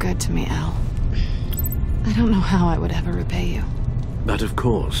been so good to me, Al. I don't know how I would ever repay you. But of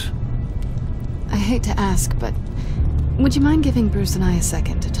course. I hate to ask, but would you mind giving Bruce and I a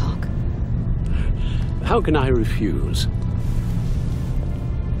second to talk? How can I refuse?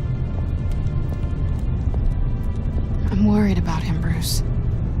 I'm worried about him, Bruce.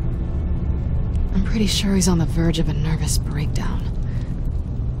 I'm pretty sure he's on the verge of a nervous breakdown.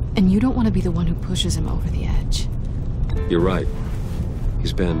 And you don't want to be the one who pushes him over the edge. You're right.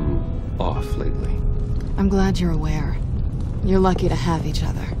 He's been off lately. I'm glad you're aware. You're lucky to have each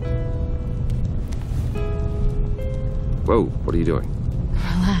other. Whoa, what are you doing?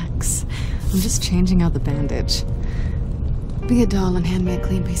 Relax. I'm just changing out the bandage. Be a doll and hand me a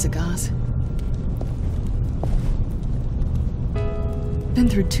clean piece of gauze. Been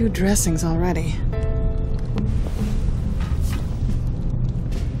through 2 dressings already.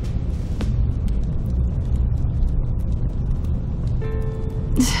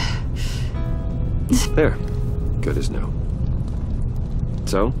 There. Good as new.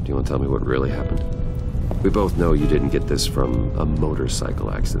 So, do you want to tell me what really happened? We both know you didn't get this from a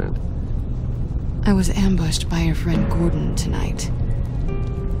motorcycle accident. I was ambushed by your friend Gordon tonight.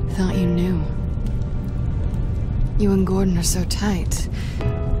 Thought you knew. You and Gordon are so tight.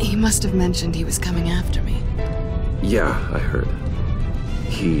 He must have mentioned he was coming after me. Yeah, I heard.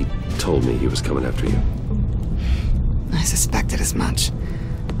 He told me he was coming after you. I suspected as much.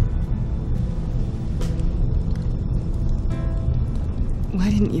 Why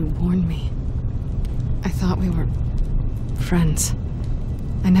didn't you warn me? I thought we were friends.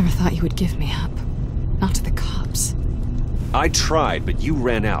 I never thought you would give me up. Not to the cops. I tried, but you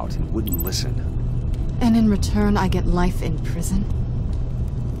ran out and wouldn't listen. And in return, I get life in prison?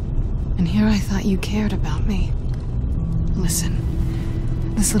 And here I thought you cared about me.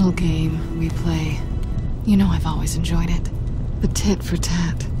 Listen, this little game we play, you know I've always enjoyed it. The tit for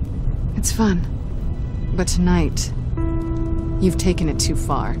tat. It's fun. But tonight, you've taken it too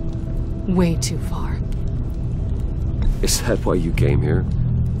far. Way too far. Is that why you came here?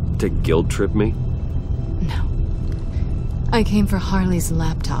 To guilt trip me? No. I came for Harley's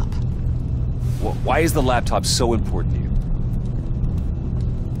laptop. Why is the laptop so important to you?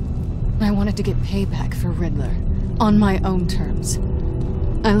 I wanted to get payback for Riddler, on my own terms.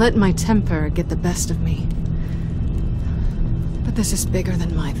 I let my temper get the best of me. But this is bigger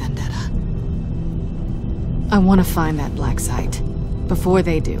than my vendetta. I want to find that black site, before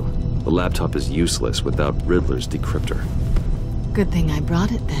they do. The laptop is useless without Riddler's decryptor. Good thing I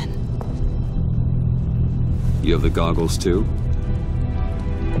brought it then. You have the goggles too?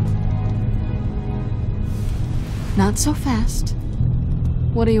 Not so fast.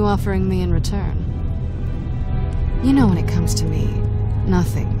 What are you offering me in return? You know when it comes to me,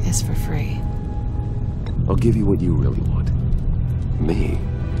 nothing is for free. I'll give you what you really want. Me.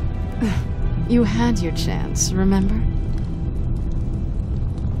 You had your chance, remember?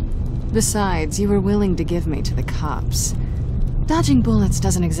 Besides, you were willing to give me to the cops. Dodging bullets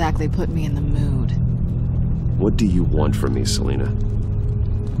doesn't exactly put me in the mood. What do you want from me, Selina?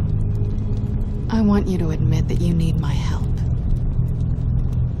 I want you to admit that you need my help.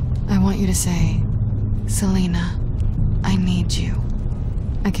 I want you to say, Selina, I need you.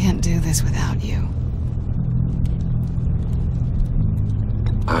 I can't do this without you.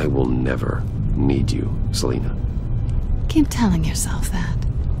 I will never need you, Selina. Keep telling yourself that.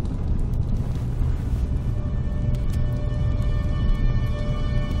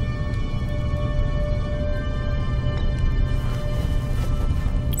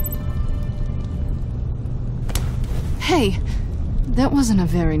 Hey, that wasn't a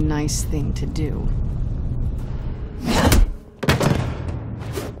very nice thing to do.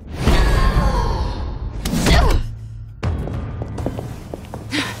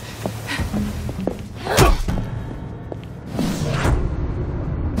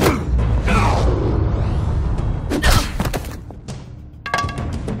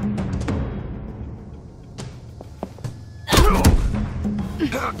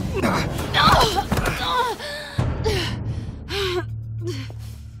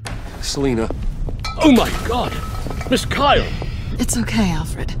 Selina. Oh my God! Miss Kyle! It's okay,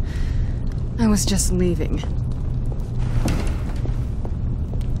 Alfred. I was just leaving.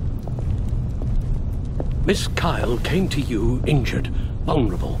 Miss Kyle came to you injured,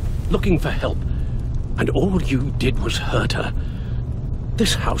 vulnerable, looking for help. And all you did was hurt her.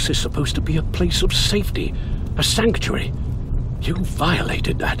 This house is supposed to be a place of safety, a sanctuary. You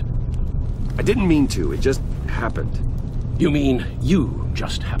violated that. I didn't mean to, it just happened. You mean you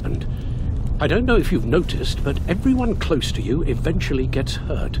just happened. I don't know if you've noticed, but everyone close to you eventually gets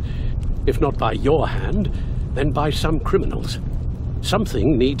hurt. If not by your hand, then by some criminals.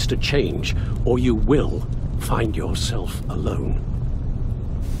 Something needs to change, or you will find yourself alone.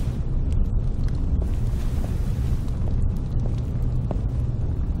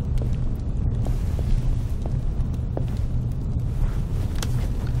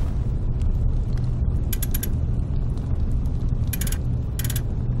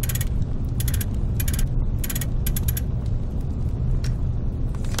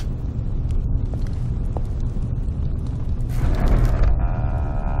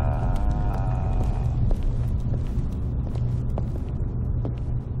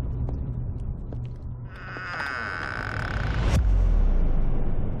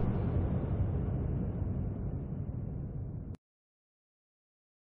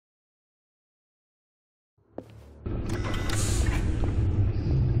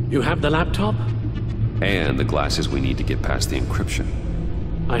 You have the laptop? And the glasses we need to get past the encryption.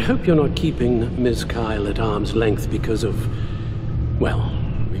 I hope you're not keeping Ms. Kyle at arm's length because of... well,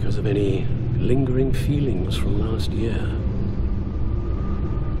 because of any lingering feelings from last year.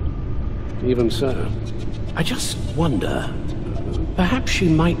 Even so, I just wonder, perhaps she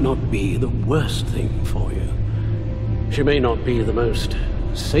might not be the worst thing for you. She may not be the most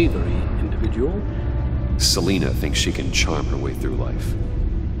savory individual. Selina thinks she can charm her way through life.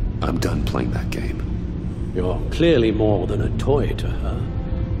 I'm done playing that game. You're clearly more than a toy to her.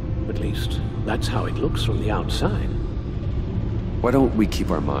 At least, that's how it looks from the outside. Why don't we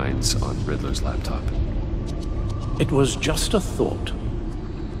keep our minds on Riddler's laptop? It was just a thought.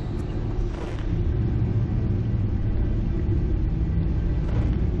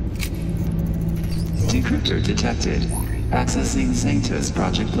 Decryptor detected. Accessing Sanctus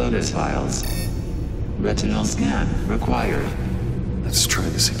Project Lotus files. Retinal scan required. Let's try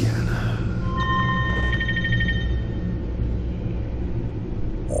this again.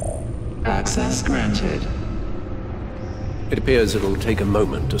 Access granted. It appears it'll take a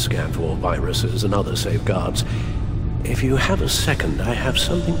moment to scan for viruses and other safeguards. If you have a second, I have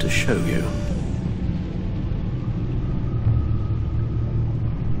something to show you.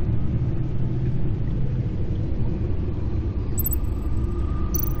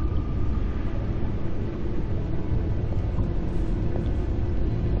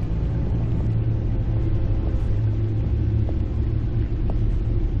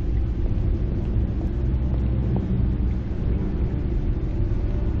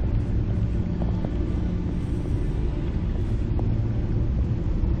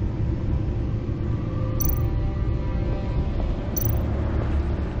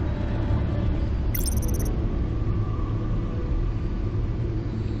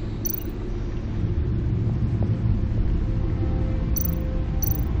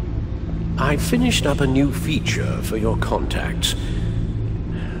 I finished up a new feature for your contacts.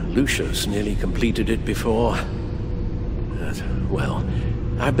 Lucius nearly completed it before. Well,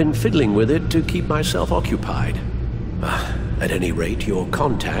 I've been fiddling with it to keep myself occupied. At any rate, your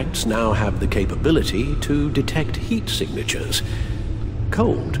contacts now have the capability to detect heat signatures.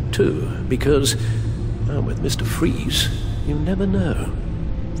 Cold, too, because, with Mr. Freeze, you never know.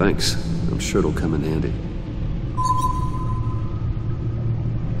 Thanks. I'm sure it'll come in handy.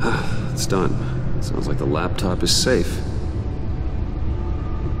 It's done. Sounds like the laptop is safe.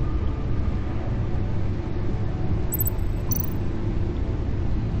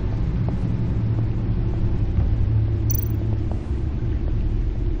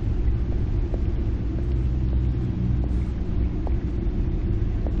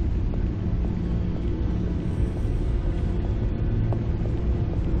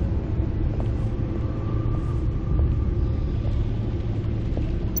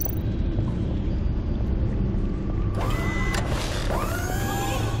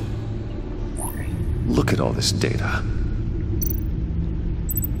 Look at all this data.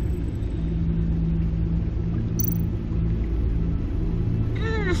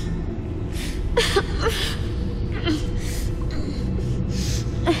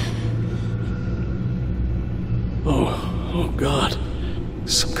 Oh God.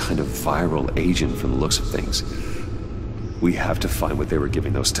 Some kind of viral agent from the looks of things. We have to find what they were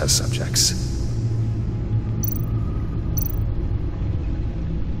giving those test subjects.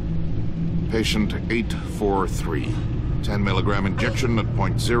 Patient 843. 10 milligram injection at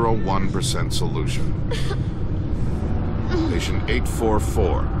 0.01% solution. Patient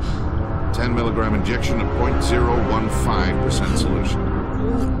 844. 10 milligram injection at 0.015% solution.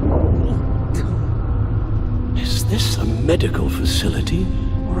 Is this a medical facility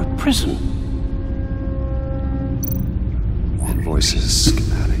or a prison? Invoices,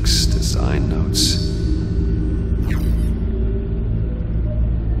 schematics, design notes.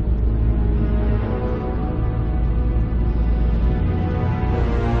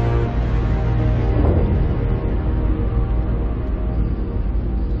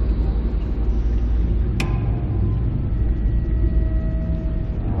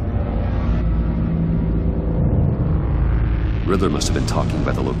 Riddler must have been talking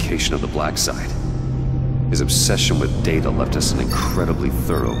about the location of the black site. His obsession with data left us an incredibly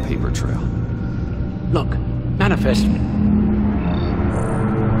thorough paper trail. Look, manifest.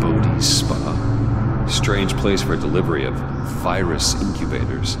 Bodhi's Spa. Strange place for delivery of virus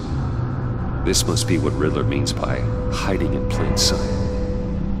incubators. This must be what Riddler means by hiding in plain sight.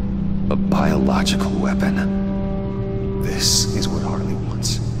 A biological weapon. This is what Harley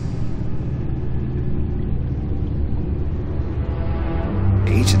wants.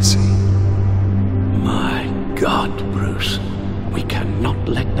 Agency. My God, Bruce. We cannot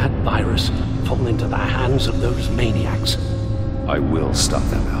let that virus fall into the hands of those maniacs. I will stop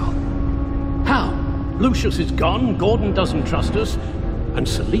them, Al. How? Lucius is gone, Gordon doesn't trust us, and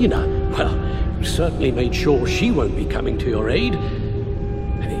Selina, well, you certainly made sure she won't be coming to your aid.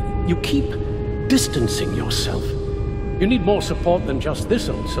 You keep distancing yourself. You need more support than just this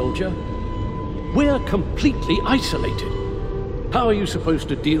old soldier. We're completely isolated. How are you supposed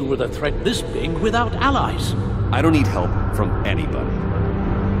to deal with a threat this big without allies? I don't need help from anybody.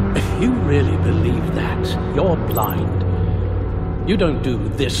 If you really believe that, you're blind. You don't do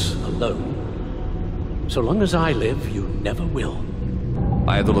this alone. So long as I live, you never will.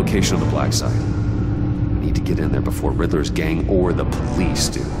 I have the location of the black site. I need to get in there before Riddler's gang or the police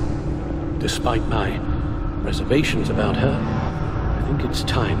do. Despite my reservations about her, I think it's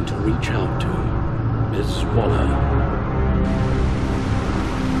time to reach out to Ms. Waller.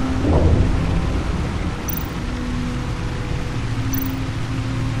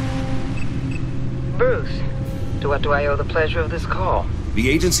 Bruce, to what do I owe the pleasure of this call? The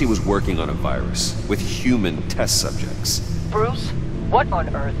agency was working on a virus with human test subjects. Bruce, what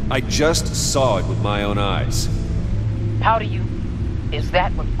on earth? I just saw it with my own eyes. How do you... Is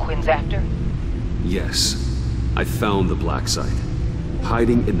that what Quinn's after? Yes. I found the black site,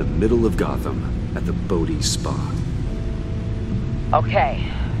 hiding in the middle of Gotham at the Bodhi Spa. Okay.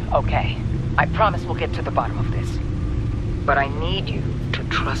 I promise we'll get to the bottom of this. But I need you to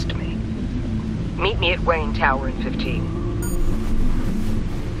trust me. Meet me at Wayne Tower in 15.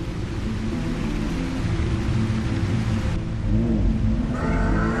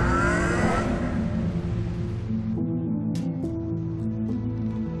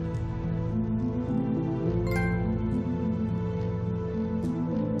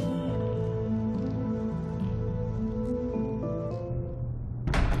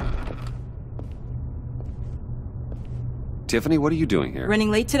 Tiffany, what are you doing here?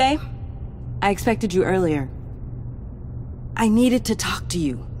 Running late today? I expected you earlier. I needed to talk to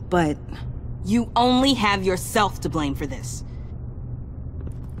you, but you only have yourself to blame for this.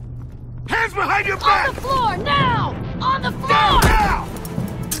 Hands behind your back! On the floor, now! On the floor! Now!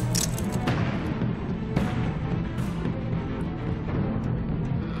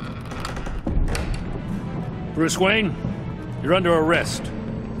 Bruce Wayne, you're under arrest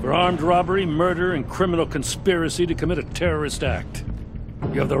for armed robbery, murder, and criminal conspiracy to commit a terrorist act.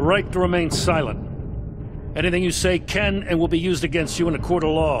 You have the right to remain silent. Anything you say can and will be used against you in a court of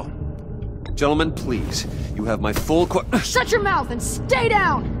law. Gentlemen, please. You have my full Shut your mouth and stay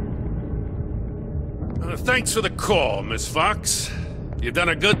down! Thanks for the call, Miss Fox. You've done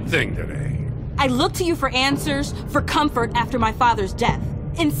a good thing today. I looked to you for answers, for comfort after my father's death.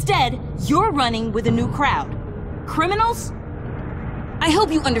 Instead, you're running with a new crowd. Criminals? I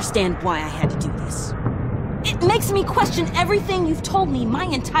hope you understand why I had to do this. It makes me question everything you've told me my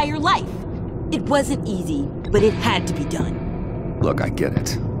entire life. It wasn't easy, but it had to be done. Look, I get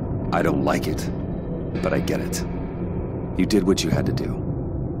it. I don't like it, but I get it. You did what you had to do.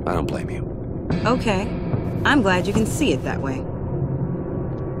 I don't blame you. Okay. I'm glad you can see it that way.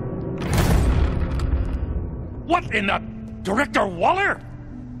 What in the... Director Waller?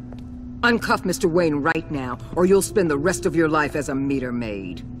 Uncuff Mr. Wayne right now, or you'll spend the rest of your life as a meter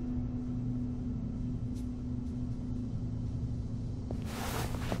maid.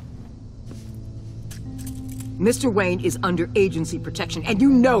 Mr. Wayne is under agency protection, and you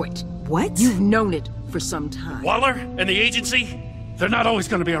know it. What? You've known it for some time. Waller and the agency? They're not always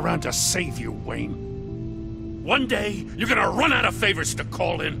gonna be around to save you, Wayne. One day, you're gonna run out of favors to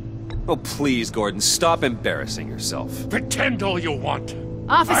call in. Oh, please, Gordon, stop embarrassing yourself. Pretend all you want.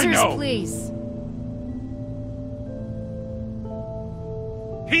 Officers, I know. please.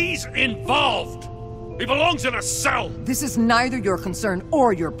 He's involved. He belongs in a cell. This is neither your concern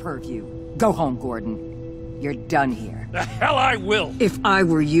or your purview. Go home, Gordon. You're done here. The hell I will. If I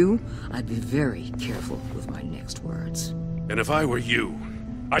were you, I'd be very careful with my next words. And if I were you,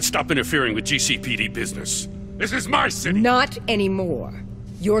 I'd stop interfering with GCPD business. This is my city. Not anymore.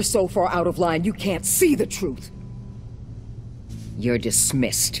 You're so far out of line you can't see the truth. You're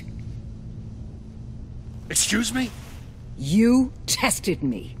dismissed. Excuse me? You tested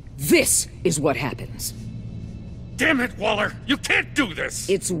me. This is what happens. Damn it, Waller! You can't do this!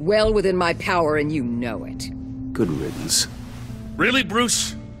 It's well within my power and you know it. Good riddance. Really,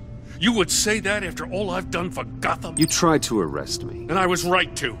 Bruce? You would say that after all I've done for Gotham? You tried to arrest me. And I was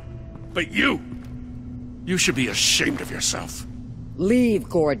right to. But you should be ashamed of yourself. Leave,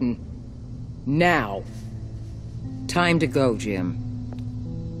 Gordon. Now. Time to go, Jim.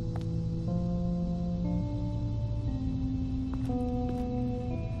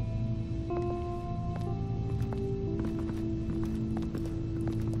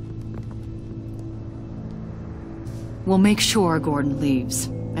 We'll make sure Gordon leaves,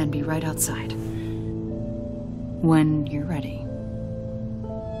 and be right outside. When you're ready.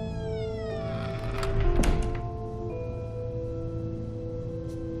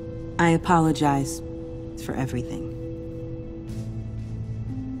 I apologize for everything.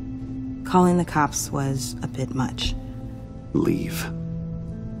 Calling the cops was a bit much. Leave.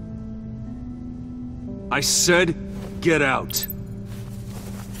 I said, get out.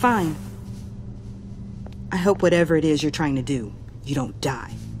 Fine. I hope whatever it is you're trying to do, you don't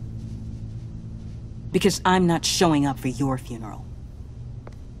die. Because I'm not showing up for your funeral.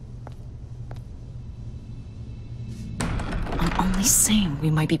 I'm only saying we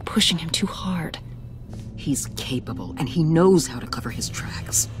might be pushing him too hard. He's capable, and he knows how to cover his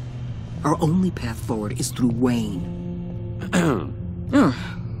tracks. Our only path forward is through Wayne.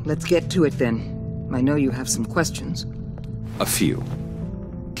 Let's get to it then. I know you have some questions. A few.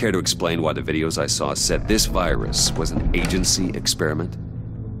 Care to explain why the videos I saw said this virus was an agency experiment?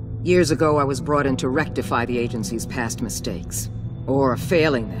 Years ago, I was brought in to rectify the agency's past mistakes. Or,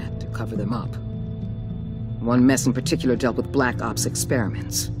 failing that, to cover them up. One mess in particular dealt with Black Ops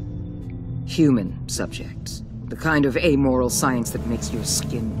experiments. Human subjects. The kind of amoral science that makes your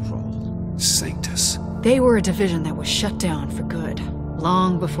skin crawl. Sanctus. They were a division that was shut down for good,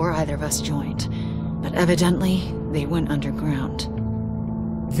 long before either of us joined. But evidently, they went underground.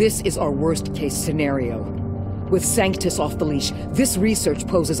 This is our worst-case scenario. With Sanctus off the leash, this research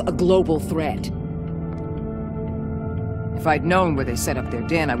poses a global threat. If I'd known where they set up their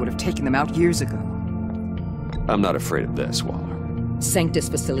den, I would have taken them out years ago. I'm not afraid of this, Waller. Sanctus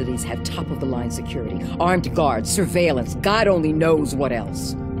facilities have top-of-the-line security, armed guards, surveillance, God only knows what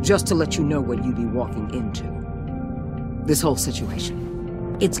else. Just to let you know what you'd be walking into. This whole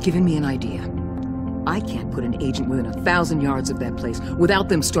situation, it's given me an idea. I can't put an agent within 1,000 yards of that place without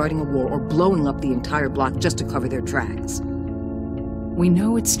them starting a war or blowing up the entire block just to cover their tracks. We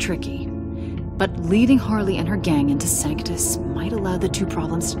know it's tricky, but leading Harley and her gang into Sanctus might allow the two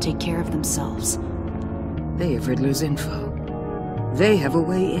problems to take care of themselves. They have Riddler's info. They have a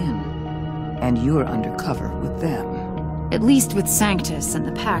way in. And you're undercover with them. At least with Sanctus and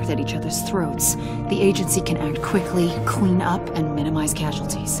the Pact at each other's throats, the agency can act quickly, clean up, and minimize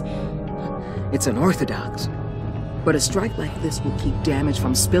casualties. It's unorthodox. But a strike like this will keep damage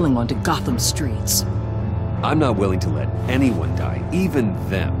from spilling onto Gotham streets. I'm not willing to let anyone die, even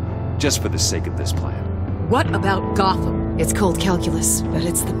them, just for the sake of this plan. What about Gotham? It's cold calculus, but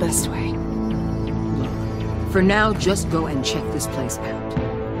it's the best way. For now, just go and check this place out.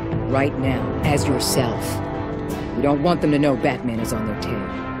 Right now, as yourself. We don't want them to know Batman is on their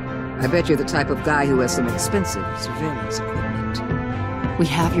tail. I bet you're the type of guy who has some expensive surveillance equipment. We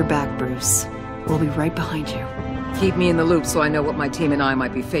have your back, Bruce. We'll be right behind you. Keep me in the loop so I know what my team and I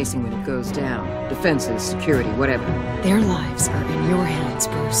might be facing when it goes down. Defenses, security, whatever. Their lives are in your hands,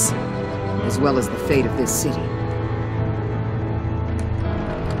 Bruce. As well as the fate of this city.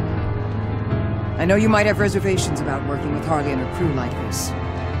 I know you might have reservations about working with Harley and her crew like this.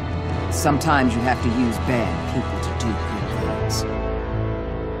 Sometimes you have to use bad people to do good things.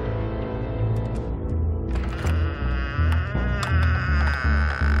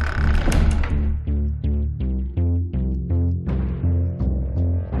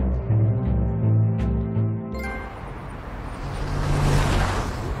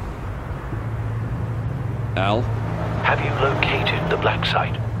 Al? Have you located the black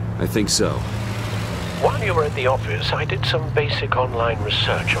site? I think so. While you were at the office, I did some basic online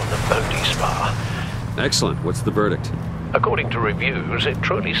research on the Bodhi Spa. Excellent. What's the verdict? According to reviews, it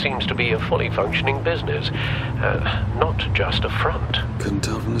truly seems to be a fully functioning business. Not just a front. Couldn't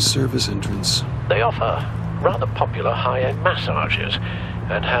tell from the service entrance. They offer rather popular high-end massages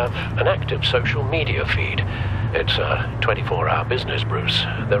and have an active social media feed. It's a 24-hour business, Bruce.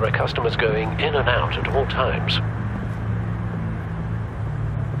 There are customers going in and out at all times.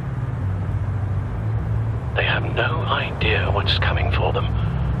 They have no idea what's coming for them.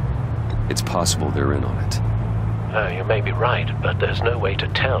 It's possible they're in on it. You may be right, but there's no way to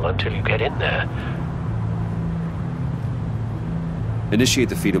tell until you get in there. Initiate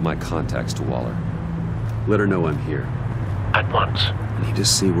the feed of my contacts to Waller. Let her know I'm here. At once. I need to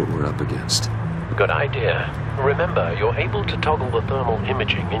see what we're up against. Good idea. Remember, you're able to toggle the thermal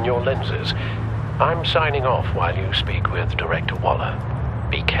imaging in your lenses. I'm signing off while you speak with Director Waller.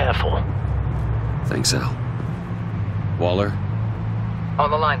 Be careful. Thanks, Al. Waller? On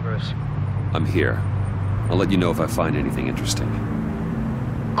the line, Bruce. I'm here. I'll let you know if I find anything interesting.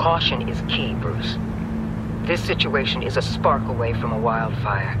 Caution is key, Bruce. This situation is a spark away from a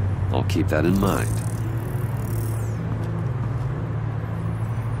wildfire. I'll keep that in mind.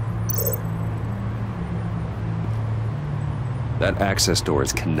 That access door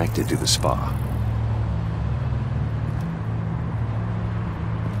is connected to the spa.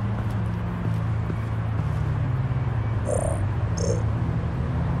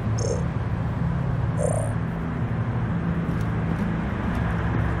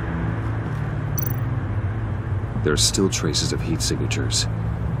 There are still traces of heat signatures.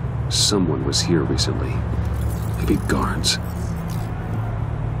 Someone was here recently. Maybe guards.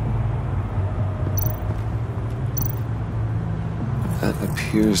 That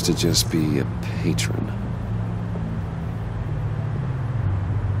appears to just be a patron.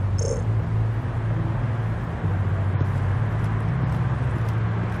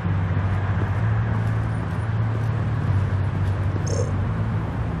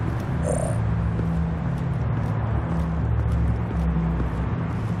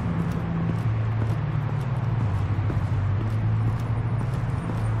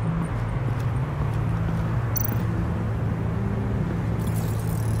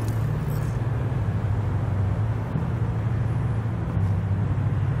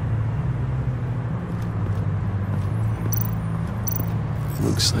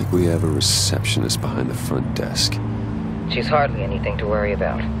 Looks like we have a receptionist behind the front desk. She's hardly anything to worry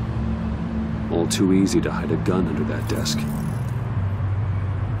about. All too easy to hide a gun under that desk.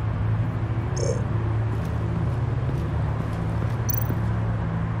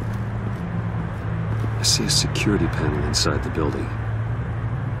 I see a security panel inside the building.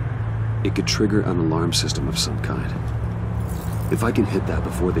 It could trigger an alarm system of some kind. If I can hit that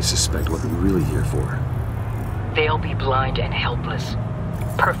before they suspect what I'm really here for. They'll be blind and helpless.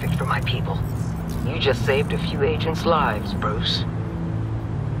 Perfect for my people. You just saved a few agents' lives, Bruce.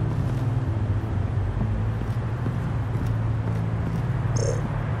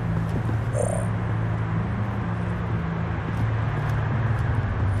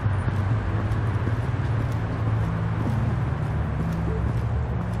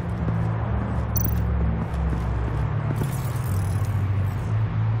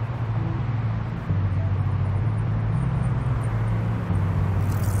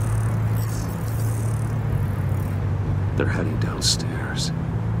 They're heading downstairs.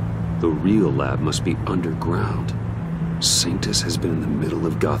 The real lab must be underground. Sanctus has been in the middle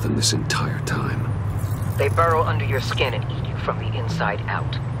of Gotham this entire time. They burrow under your skin and eat you from the inside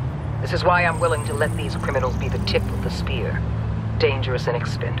out. This is why I'm willing to let these criminals be the tip of the spear. Dangerous and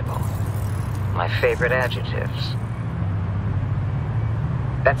expendable. My favorite adjectives.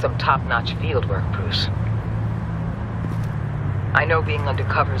 That's some top-notch field work, Bruce. I know being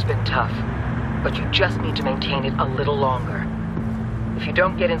undercover's been tough, but you just need to maintain it a little longer. If you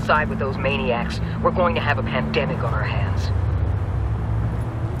don't get inside with those maniacs, we're going to have a pandemic on our hands.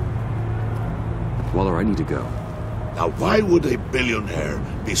 Waller, I need to go. Now why would a billionaire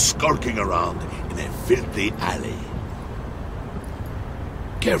be skulking around in a filthy alley?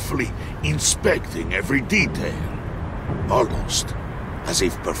 Carefully inspecting every detail. Almost as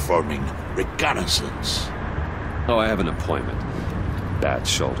if performing reconnaissance. Oh, I have an appointment. Bad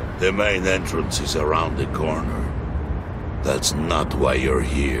shoulder. The main entrance is around the corner. That's not why you're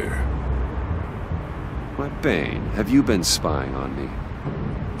here. Why, Bane, have you been spying on me?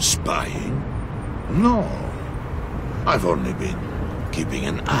 Spying? No. I've only been keeping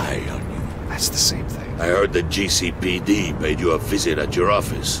an eye on you. That's the same thing. I heard the GCPD paid you a visit at your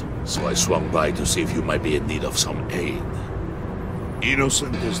office, so I swung by to see if you might be in need of some aid.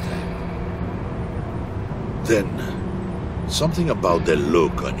 Innocent as that. Then, something about the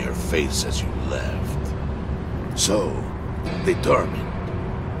look on your face as you left. So, determined.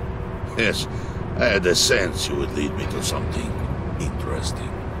 Yes, I had a sense you would lead me to something interesting.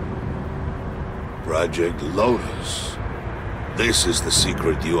 Project Lotus. This is the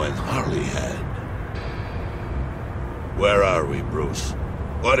secret you and Harley had. Where are we, Bruce?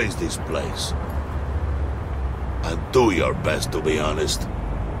 What is this place? And do your best to be honest.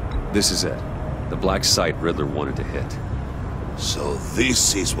 This is it. The black site Riddler wanted to hit. So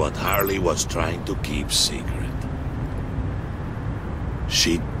this is what Harley was trying to keep secret.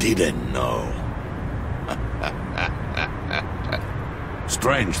 She didn't know.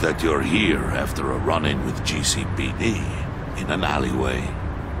 Strange that you're here after a run-in with GCPD in an alleyway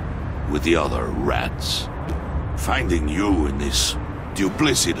with the other rats. Finding you in this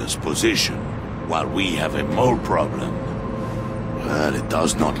duplicitous position while we have a mole problem. Well, it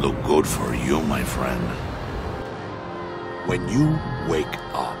does not look good for you, my friend. When you wake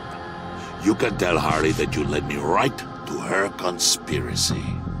up, you can tell Harley that you led me right to her conspiracy.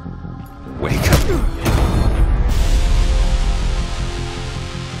 Wake up.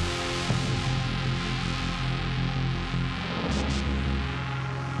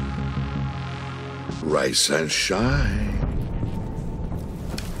 Rise and shine.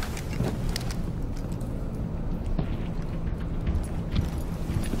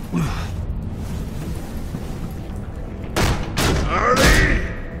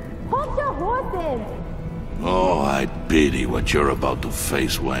 Hold your horses! Oh, I pity what you're about to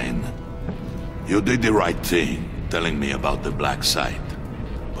face, Wayne. You did the right thing, telling me about the black site.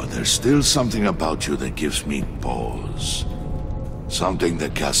 But there's still something about you that gives me pause. Something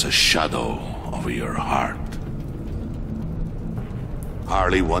that casts a shadow over your heart.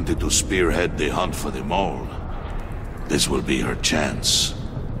 Harley wanted to spearhead the hunt for the mole. This will be her chance.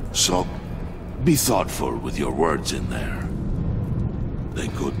 So, be thoughtful with your words in there. They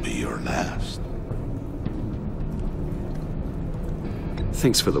could be your last.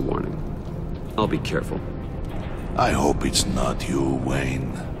 Thanks for the warning. I'll be careful. I hope it's not you,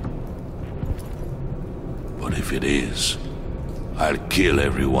 Wayne. But if it is, I'll kill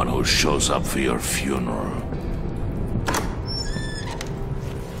everyone who shows up for your funeral.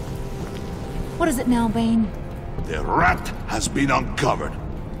 What is it now, Bane? The rat has been uncovered.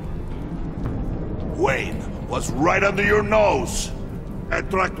 Wayne was right under your nose. I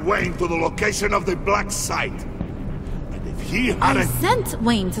tracked Wayne to the location of the black site. And if he hadn't... I sent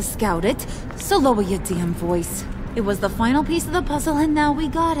Wayne to scout it, so lower your damn voice. It was the final piece of the puzzle, and now we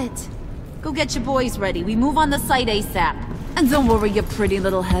got it. Go get your boys ready. We move on the site ASAP. And don't worry your pretty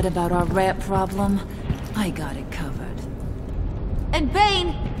little head about our rat problem. I got it covered. And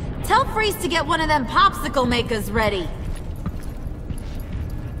Bane, tell Freeze to get one of them popsicle makers ready.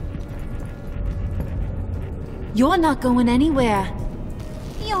 You're not going anywhere.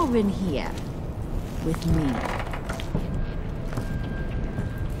 You're in here. With me.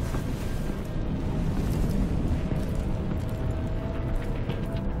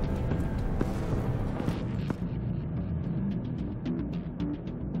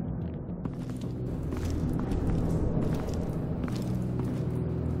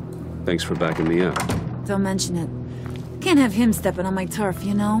 Thanks for backing me up. Don't mention it. Can't have him stepping on my turf,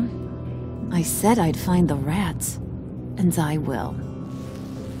 you know? I said I'd find the rats. And I will.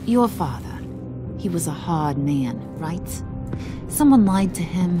 Your father. He was a hard man, right? Someone lied to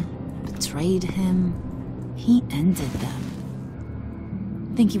him, betrayed him. He ended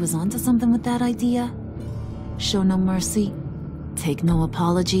them. Think he was onto something with that idea? Show no mercy? Take no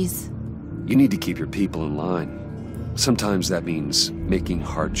apologies? You need to keep your people in line. Sometimes that means making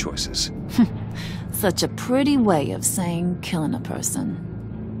hard choices. Such a pretty way of saying killing a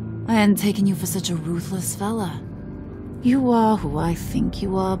person. I hadn't taken you for such a ruthless fella. You are who I think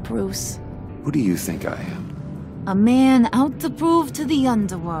you are, Bruce. Who do you think I am? A man out to prove to the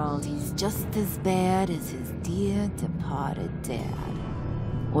underworld he's just as bad as his dear departed dad.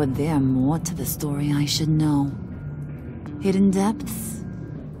 Or there more to the story I should know. Hidden depths?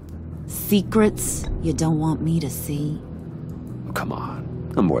 Secrets you don't want me to see? Oh, come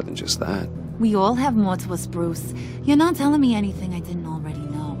on. I'm more than just that. We all have more to us, Bruce. You're not telling me anything I didn't already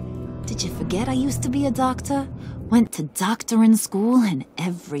know. Did you forget I used to be a doctor? Went to doctoring school and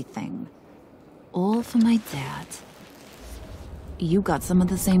everything. All for my dad. You got some of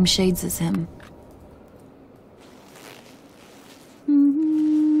the same shades as him.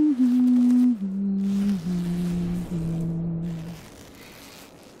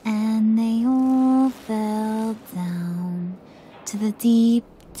 And they all fell down to the deep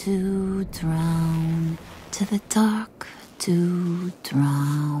to drown, to the dark to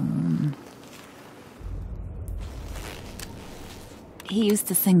drown. He used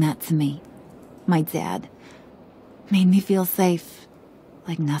to sing that to me. My dad. Made me feel safe.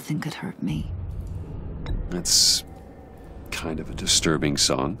 Like nothing could hurt me. That's kind of a disturbing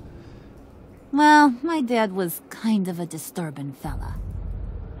song. Well, my dad was kind of a disturbing fella.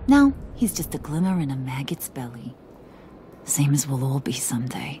 Now, he's just a glimmer in a maggot's belly. Same as we'll all be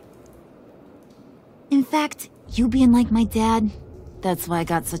someday. In fact, you being like my dad, that's why I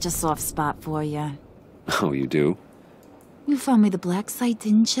got such a soft spot for you. Oh, you do? You found me the black site,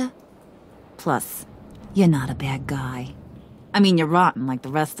 didn't you? Plus, you're not a bad guy. I mean, you're rotten like the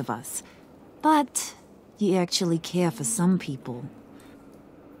rest of us. But you actually care for some people.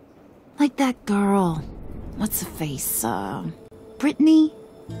 Like that girl. What's her face? Brittany?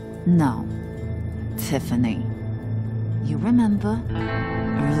 No. Tiffany. You remember?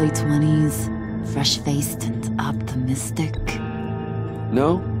 Early 20s, fresh-faced and optimistic.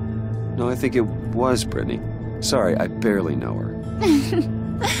 No? No, I think it was Brittany. Sorry, I barely know her.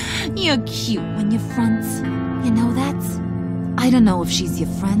 You're cute when you're front. You know that? I don't know if she's your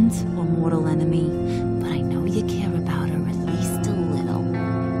friend or mortal enemy, but I know you care about her at least a little.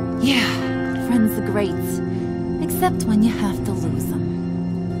 Yeah, friends are great. Except when you have to lose them.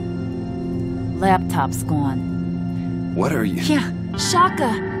 Laptop's gone. What are you? Yeah,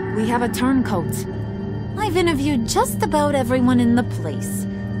 Shaka. We have a turncoat. I've interviewed just about everyone in the place.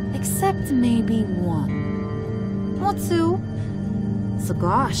 Except maybe one. Or two. So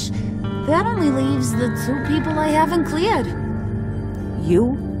gosh, that only leaves the two people I haven't cleared.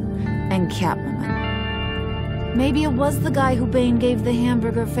 You and Catwoman. Maybe it was the guy who Bane gave the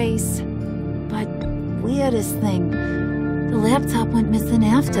hamburger face. But weirdest thing, the laptop went missing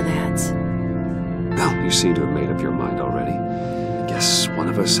after that. Well, you seem to have made up your mind already. I guess one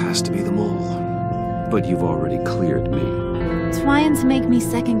of us has to be the mole. But you've already cleared me. Trying to make me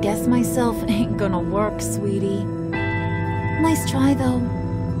second-guess myself ain't gonna work, sweetie. Nice try, though.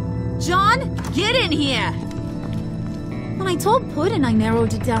 John, get in here! When I told Puddin' I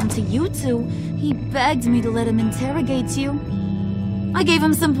narrowed it down to you two, he begged me to let him interrogate you. I gave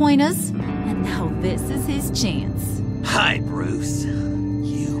him some pointers, and now this is his chance. Hi, Bruce.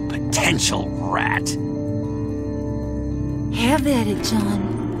 You potential rat. Have at it, John.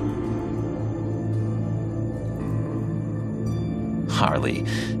 Harley,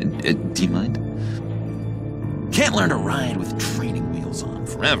 do you mind? Can't learn to ride with training wheels on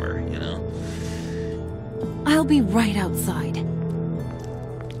forever, you know? I'll be right outside.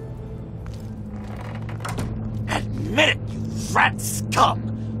 Admit it, you rat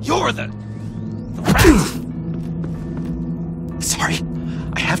scum! You're the rat! Sorry,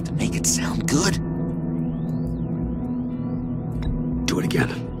 I have to make it sound good. Do it again.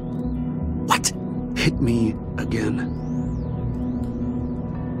 What? Hit me again.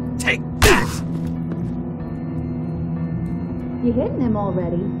 Take that! You hitting him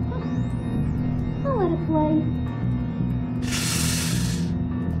already? I'll let it play.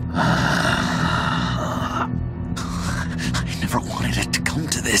 I never wanted it to come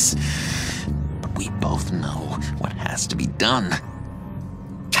to this. But we both know what has to be done.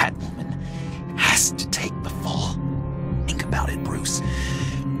 Catwoman has to take the fall. Think about it, Bruce.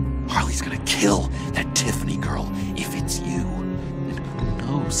 Harley's gonna kill that Tiffany girl if it's you. And who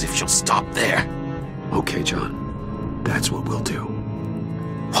knows if she'll stop there. Okay, John. That's what we'll do.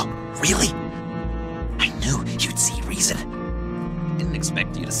 Oh, really? I knew you'd see reason. Didn't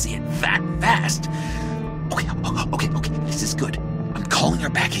expect you to see it that fast. Okay, this is good. I'm calling her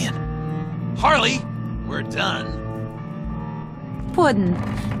back in. Harley, we're done. Puddin',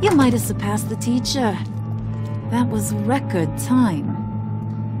 you might have surpassed the teacher. That was record time.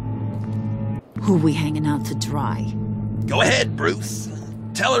 Who we hanging out to dry? Go ahead, Bruce.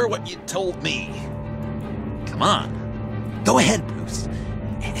 Tell her what you told me. Come on. Go ahead, Bruce.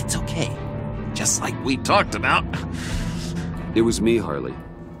 It's okay. Just like we talked about. It was me, Harley.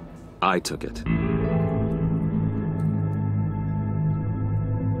 I took it.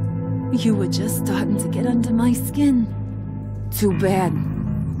 You were just starting to get under my skin. Too bad.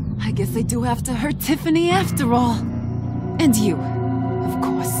 I guess I do have to hurt Tiffany after all. And you, of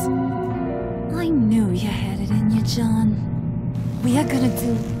course. I knew you had it in you, John. We are gonna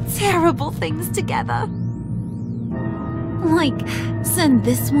do terrible things together. Like, send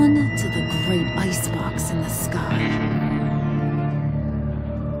this one to the great icebox in the sky.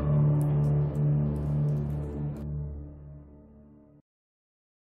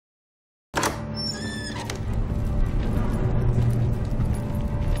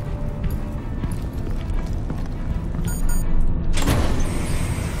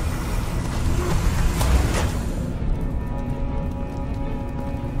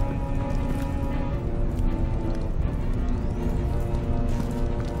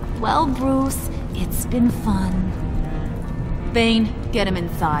 Well, Bruce, it's been fun. Bane, get him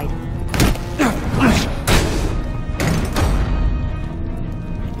inside.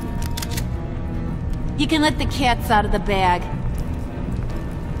 You can let the cats out of the bag.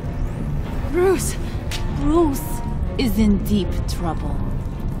 Bruce! Bruce is in deep trouble.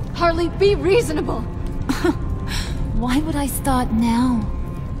 Harley, be reasonable! Why would I start now?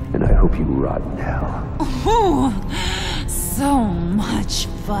 And I hope you rot in hell. Oh, so much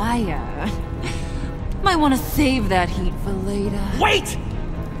fire. Might want to save that heat for later. Wait!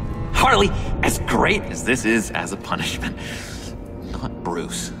 Harley, as great as this is as a punishment, Not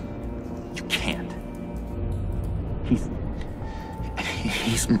Bruce. You can't.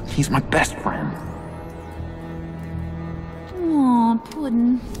 He's my best friend. Aw,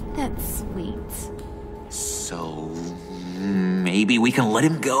 Puddin', that's sweet. So, maybe we can let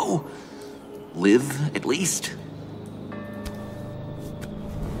him go? Live, at least?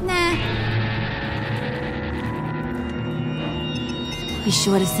 Nah. Be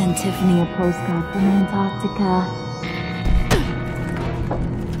sure to send Tiffany a postcard from Antarctica.